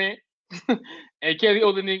 Jeremy Grant, and Kelly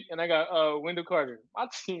Olynyk, and I got Wendell Carter. My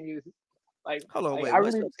team is like, Hold on, like, wait. I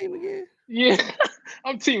What's really, your team again? yeah,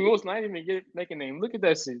 I'm Team Wilson. I didn't even make a name. Look at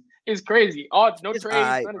that shit. It's crazy. All no It's trades,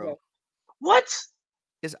 alright, none of bro. that. What?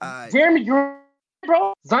 It's alright. Jeremy Grant,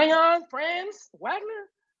 bro. Zion, Franz, Wagner,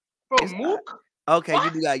 bro. It's Mook. Okay, What?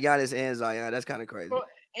 you do got Giannis and Zion. That's kind of crazy. Bro,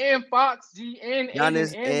 and Fox, G, and Aiden,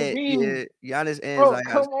 Giannis and and Levine. Giannis and Bro, Zion.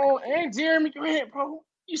 come on, and Jeremy Grant, bro.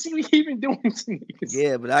 You see what he been doing to niggas?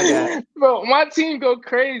 Yeah, but I got bro. My team go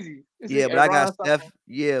crazy. yeah, but I got Steph.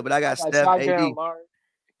 Yeah, but I got Steph, AD. Larry.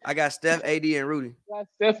 I got Steph, AD, and Rudy.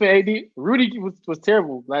 Steph and AD. Rudy was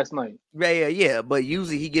terrible last night. Yeah. But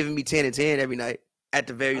usually he giving me 10 and 10 every night at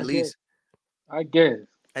the very least. I guess.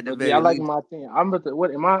 At the But very yeah, I like least. my team. I'm at the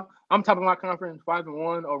what am I? I'm top of my conference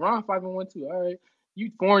 5-1. Around 5-1 too. All right, you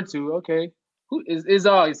 4-2. Okay. Who is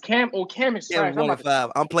Cam? Oh, Cam is trash. Cam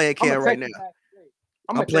 1-5. I'm playing Cam right now.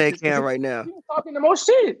 I'm playing Cam right now. He was talking the most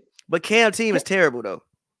shit. But Cam team is terrible though.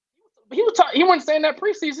 He wasn't saying that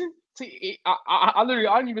preseason. See, I literally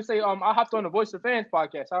I didn't even say I hopped on the Voice of Fans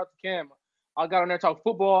podcast. Shout out to Cam. I got on there talk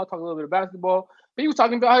football, talk a little bit of basketball. But he was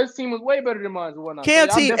talking about how his team was way better than mine and whatnot. Cam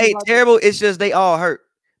team ain't terrible. It's just they all hurt.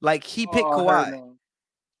 Like he picked Kawhi.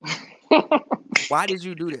 Why did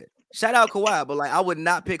you do that? Shout out Kawhi, but like I would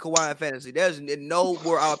not pick Kawhi in fantasy. There's no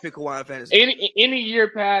where I would pick Kawhi in fantasy. Any year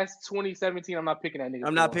past 2017, I'm not picking that nigga.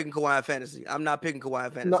 I'm not picking Kawhi in fantasy. I'm not picking Kawhi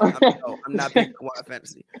in fantasy. I'm not picking Kawhi in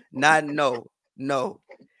fantasy. No.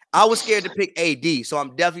 I was scared to pick AD, so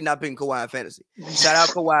I'm definitely not picking Kawhi in fantasy. Shout out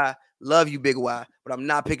Kawhi. Love you, Big Y, but I'm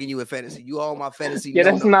not picking you in fantasy. You all my fantasy. Yeah,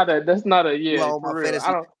 that's not a yeah. You all my real.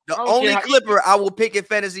 fantasy. The only Clipper I will pick in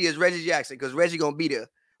fantasy is Reggie Jackson because Reggie gonna be there.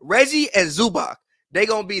 Reggie and Zubac, they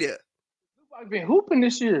gonna be there. Zubac been hooping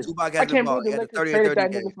this year. Zubac has been balling. I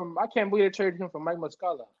can't believe they traded him from Mike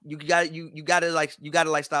Muscala. You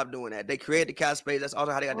gotta stop doing that. They create the cap space. That's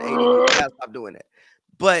also how they got the AD. You gotta stop doing that.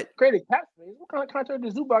 But created cap space. What kind of contract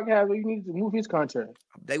does Zubac have? Where you need to move his contract?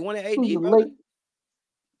 They wanted AD, bro.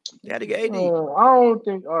 They had to get AD. I don't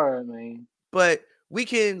think. All right, man. But we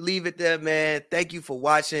can leave it there, man. Thank you for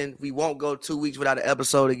watching. We won't go 2 weeks without an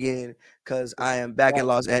episode again because I am back in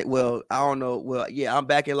Los Angeles. Well, I don't know. Well, yeah, I'm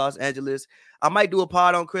back in Los Angeles. I might do a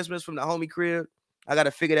pod on Christmas from the homie crib. I got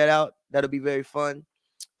to figure that out. That'll be very fun.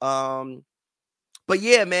 But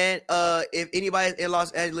yeah, man, if anybody's in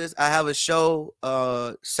Los Angeles, I have a show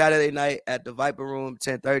Saturday night at the Viper Room,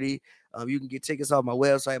 10:30. You can get tickets off my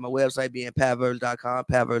website being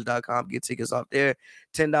patverse.com, get tickets off there.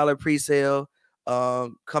 $10 pre-sale.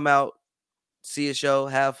 Come out, see a show,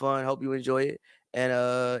 have fun, hope you enjoy it. And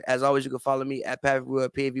as always, you can follow me at PavvyWorld,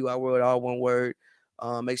 PavvyWorld, all one word.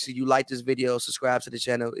 Make sure you like this video, subscribe to the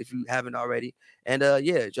channel if you haven't already. And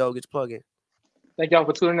yeah, Joe, get your plug in. Thank y'all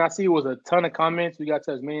for tuning in. I see it was a ton of comments. We got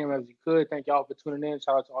to as many as we could. Thank y'all for tuning in.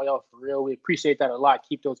 Shout out to all y'all for real. We appreciate that a lot.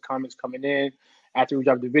 Keep those comments coming in after we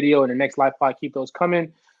drop the video. And the next live pod, keep those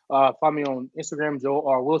coming. Follow me on Instagram, Joel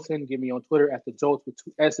R. Wilson. Get me on Twitter at the Jolts with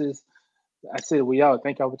 2 S's. That's it. We out.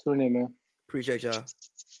 Thank y'all for tuning in, man. Appreciate y'all.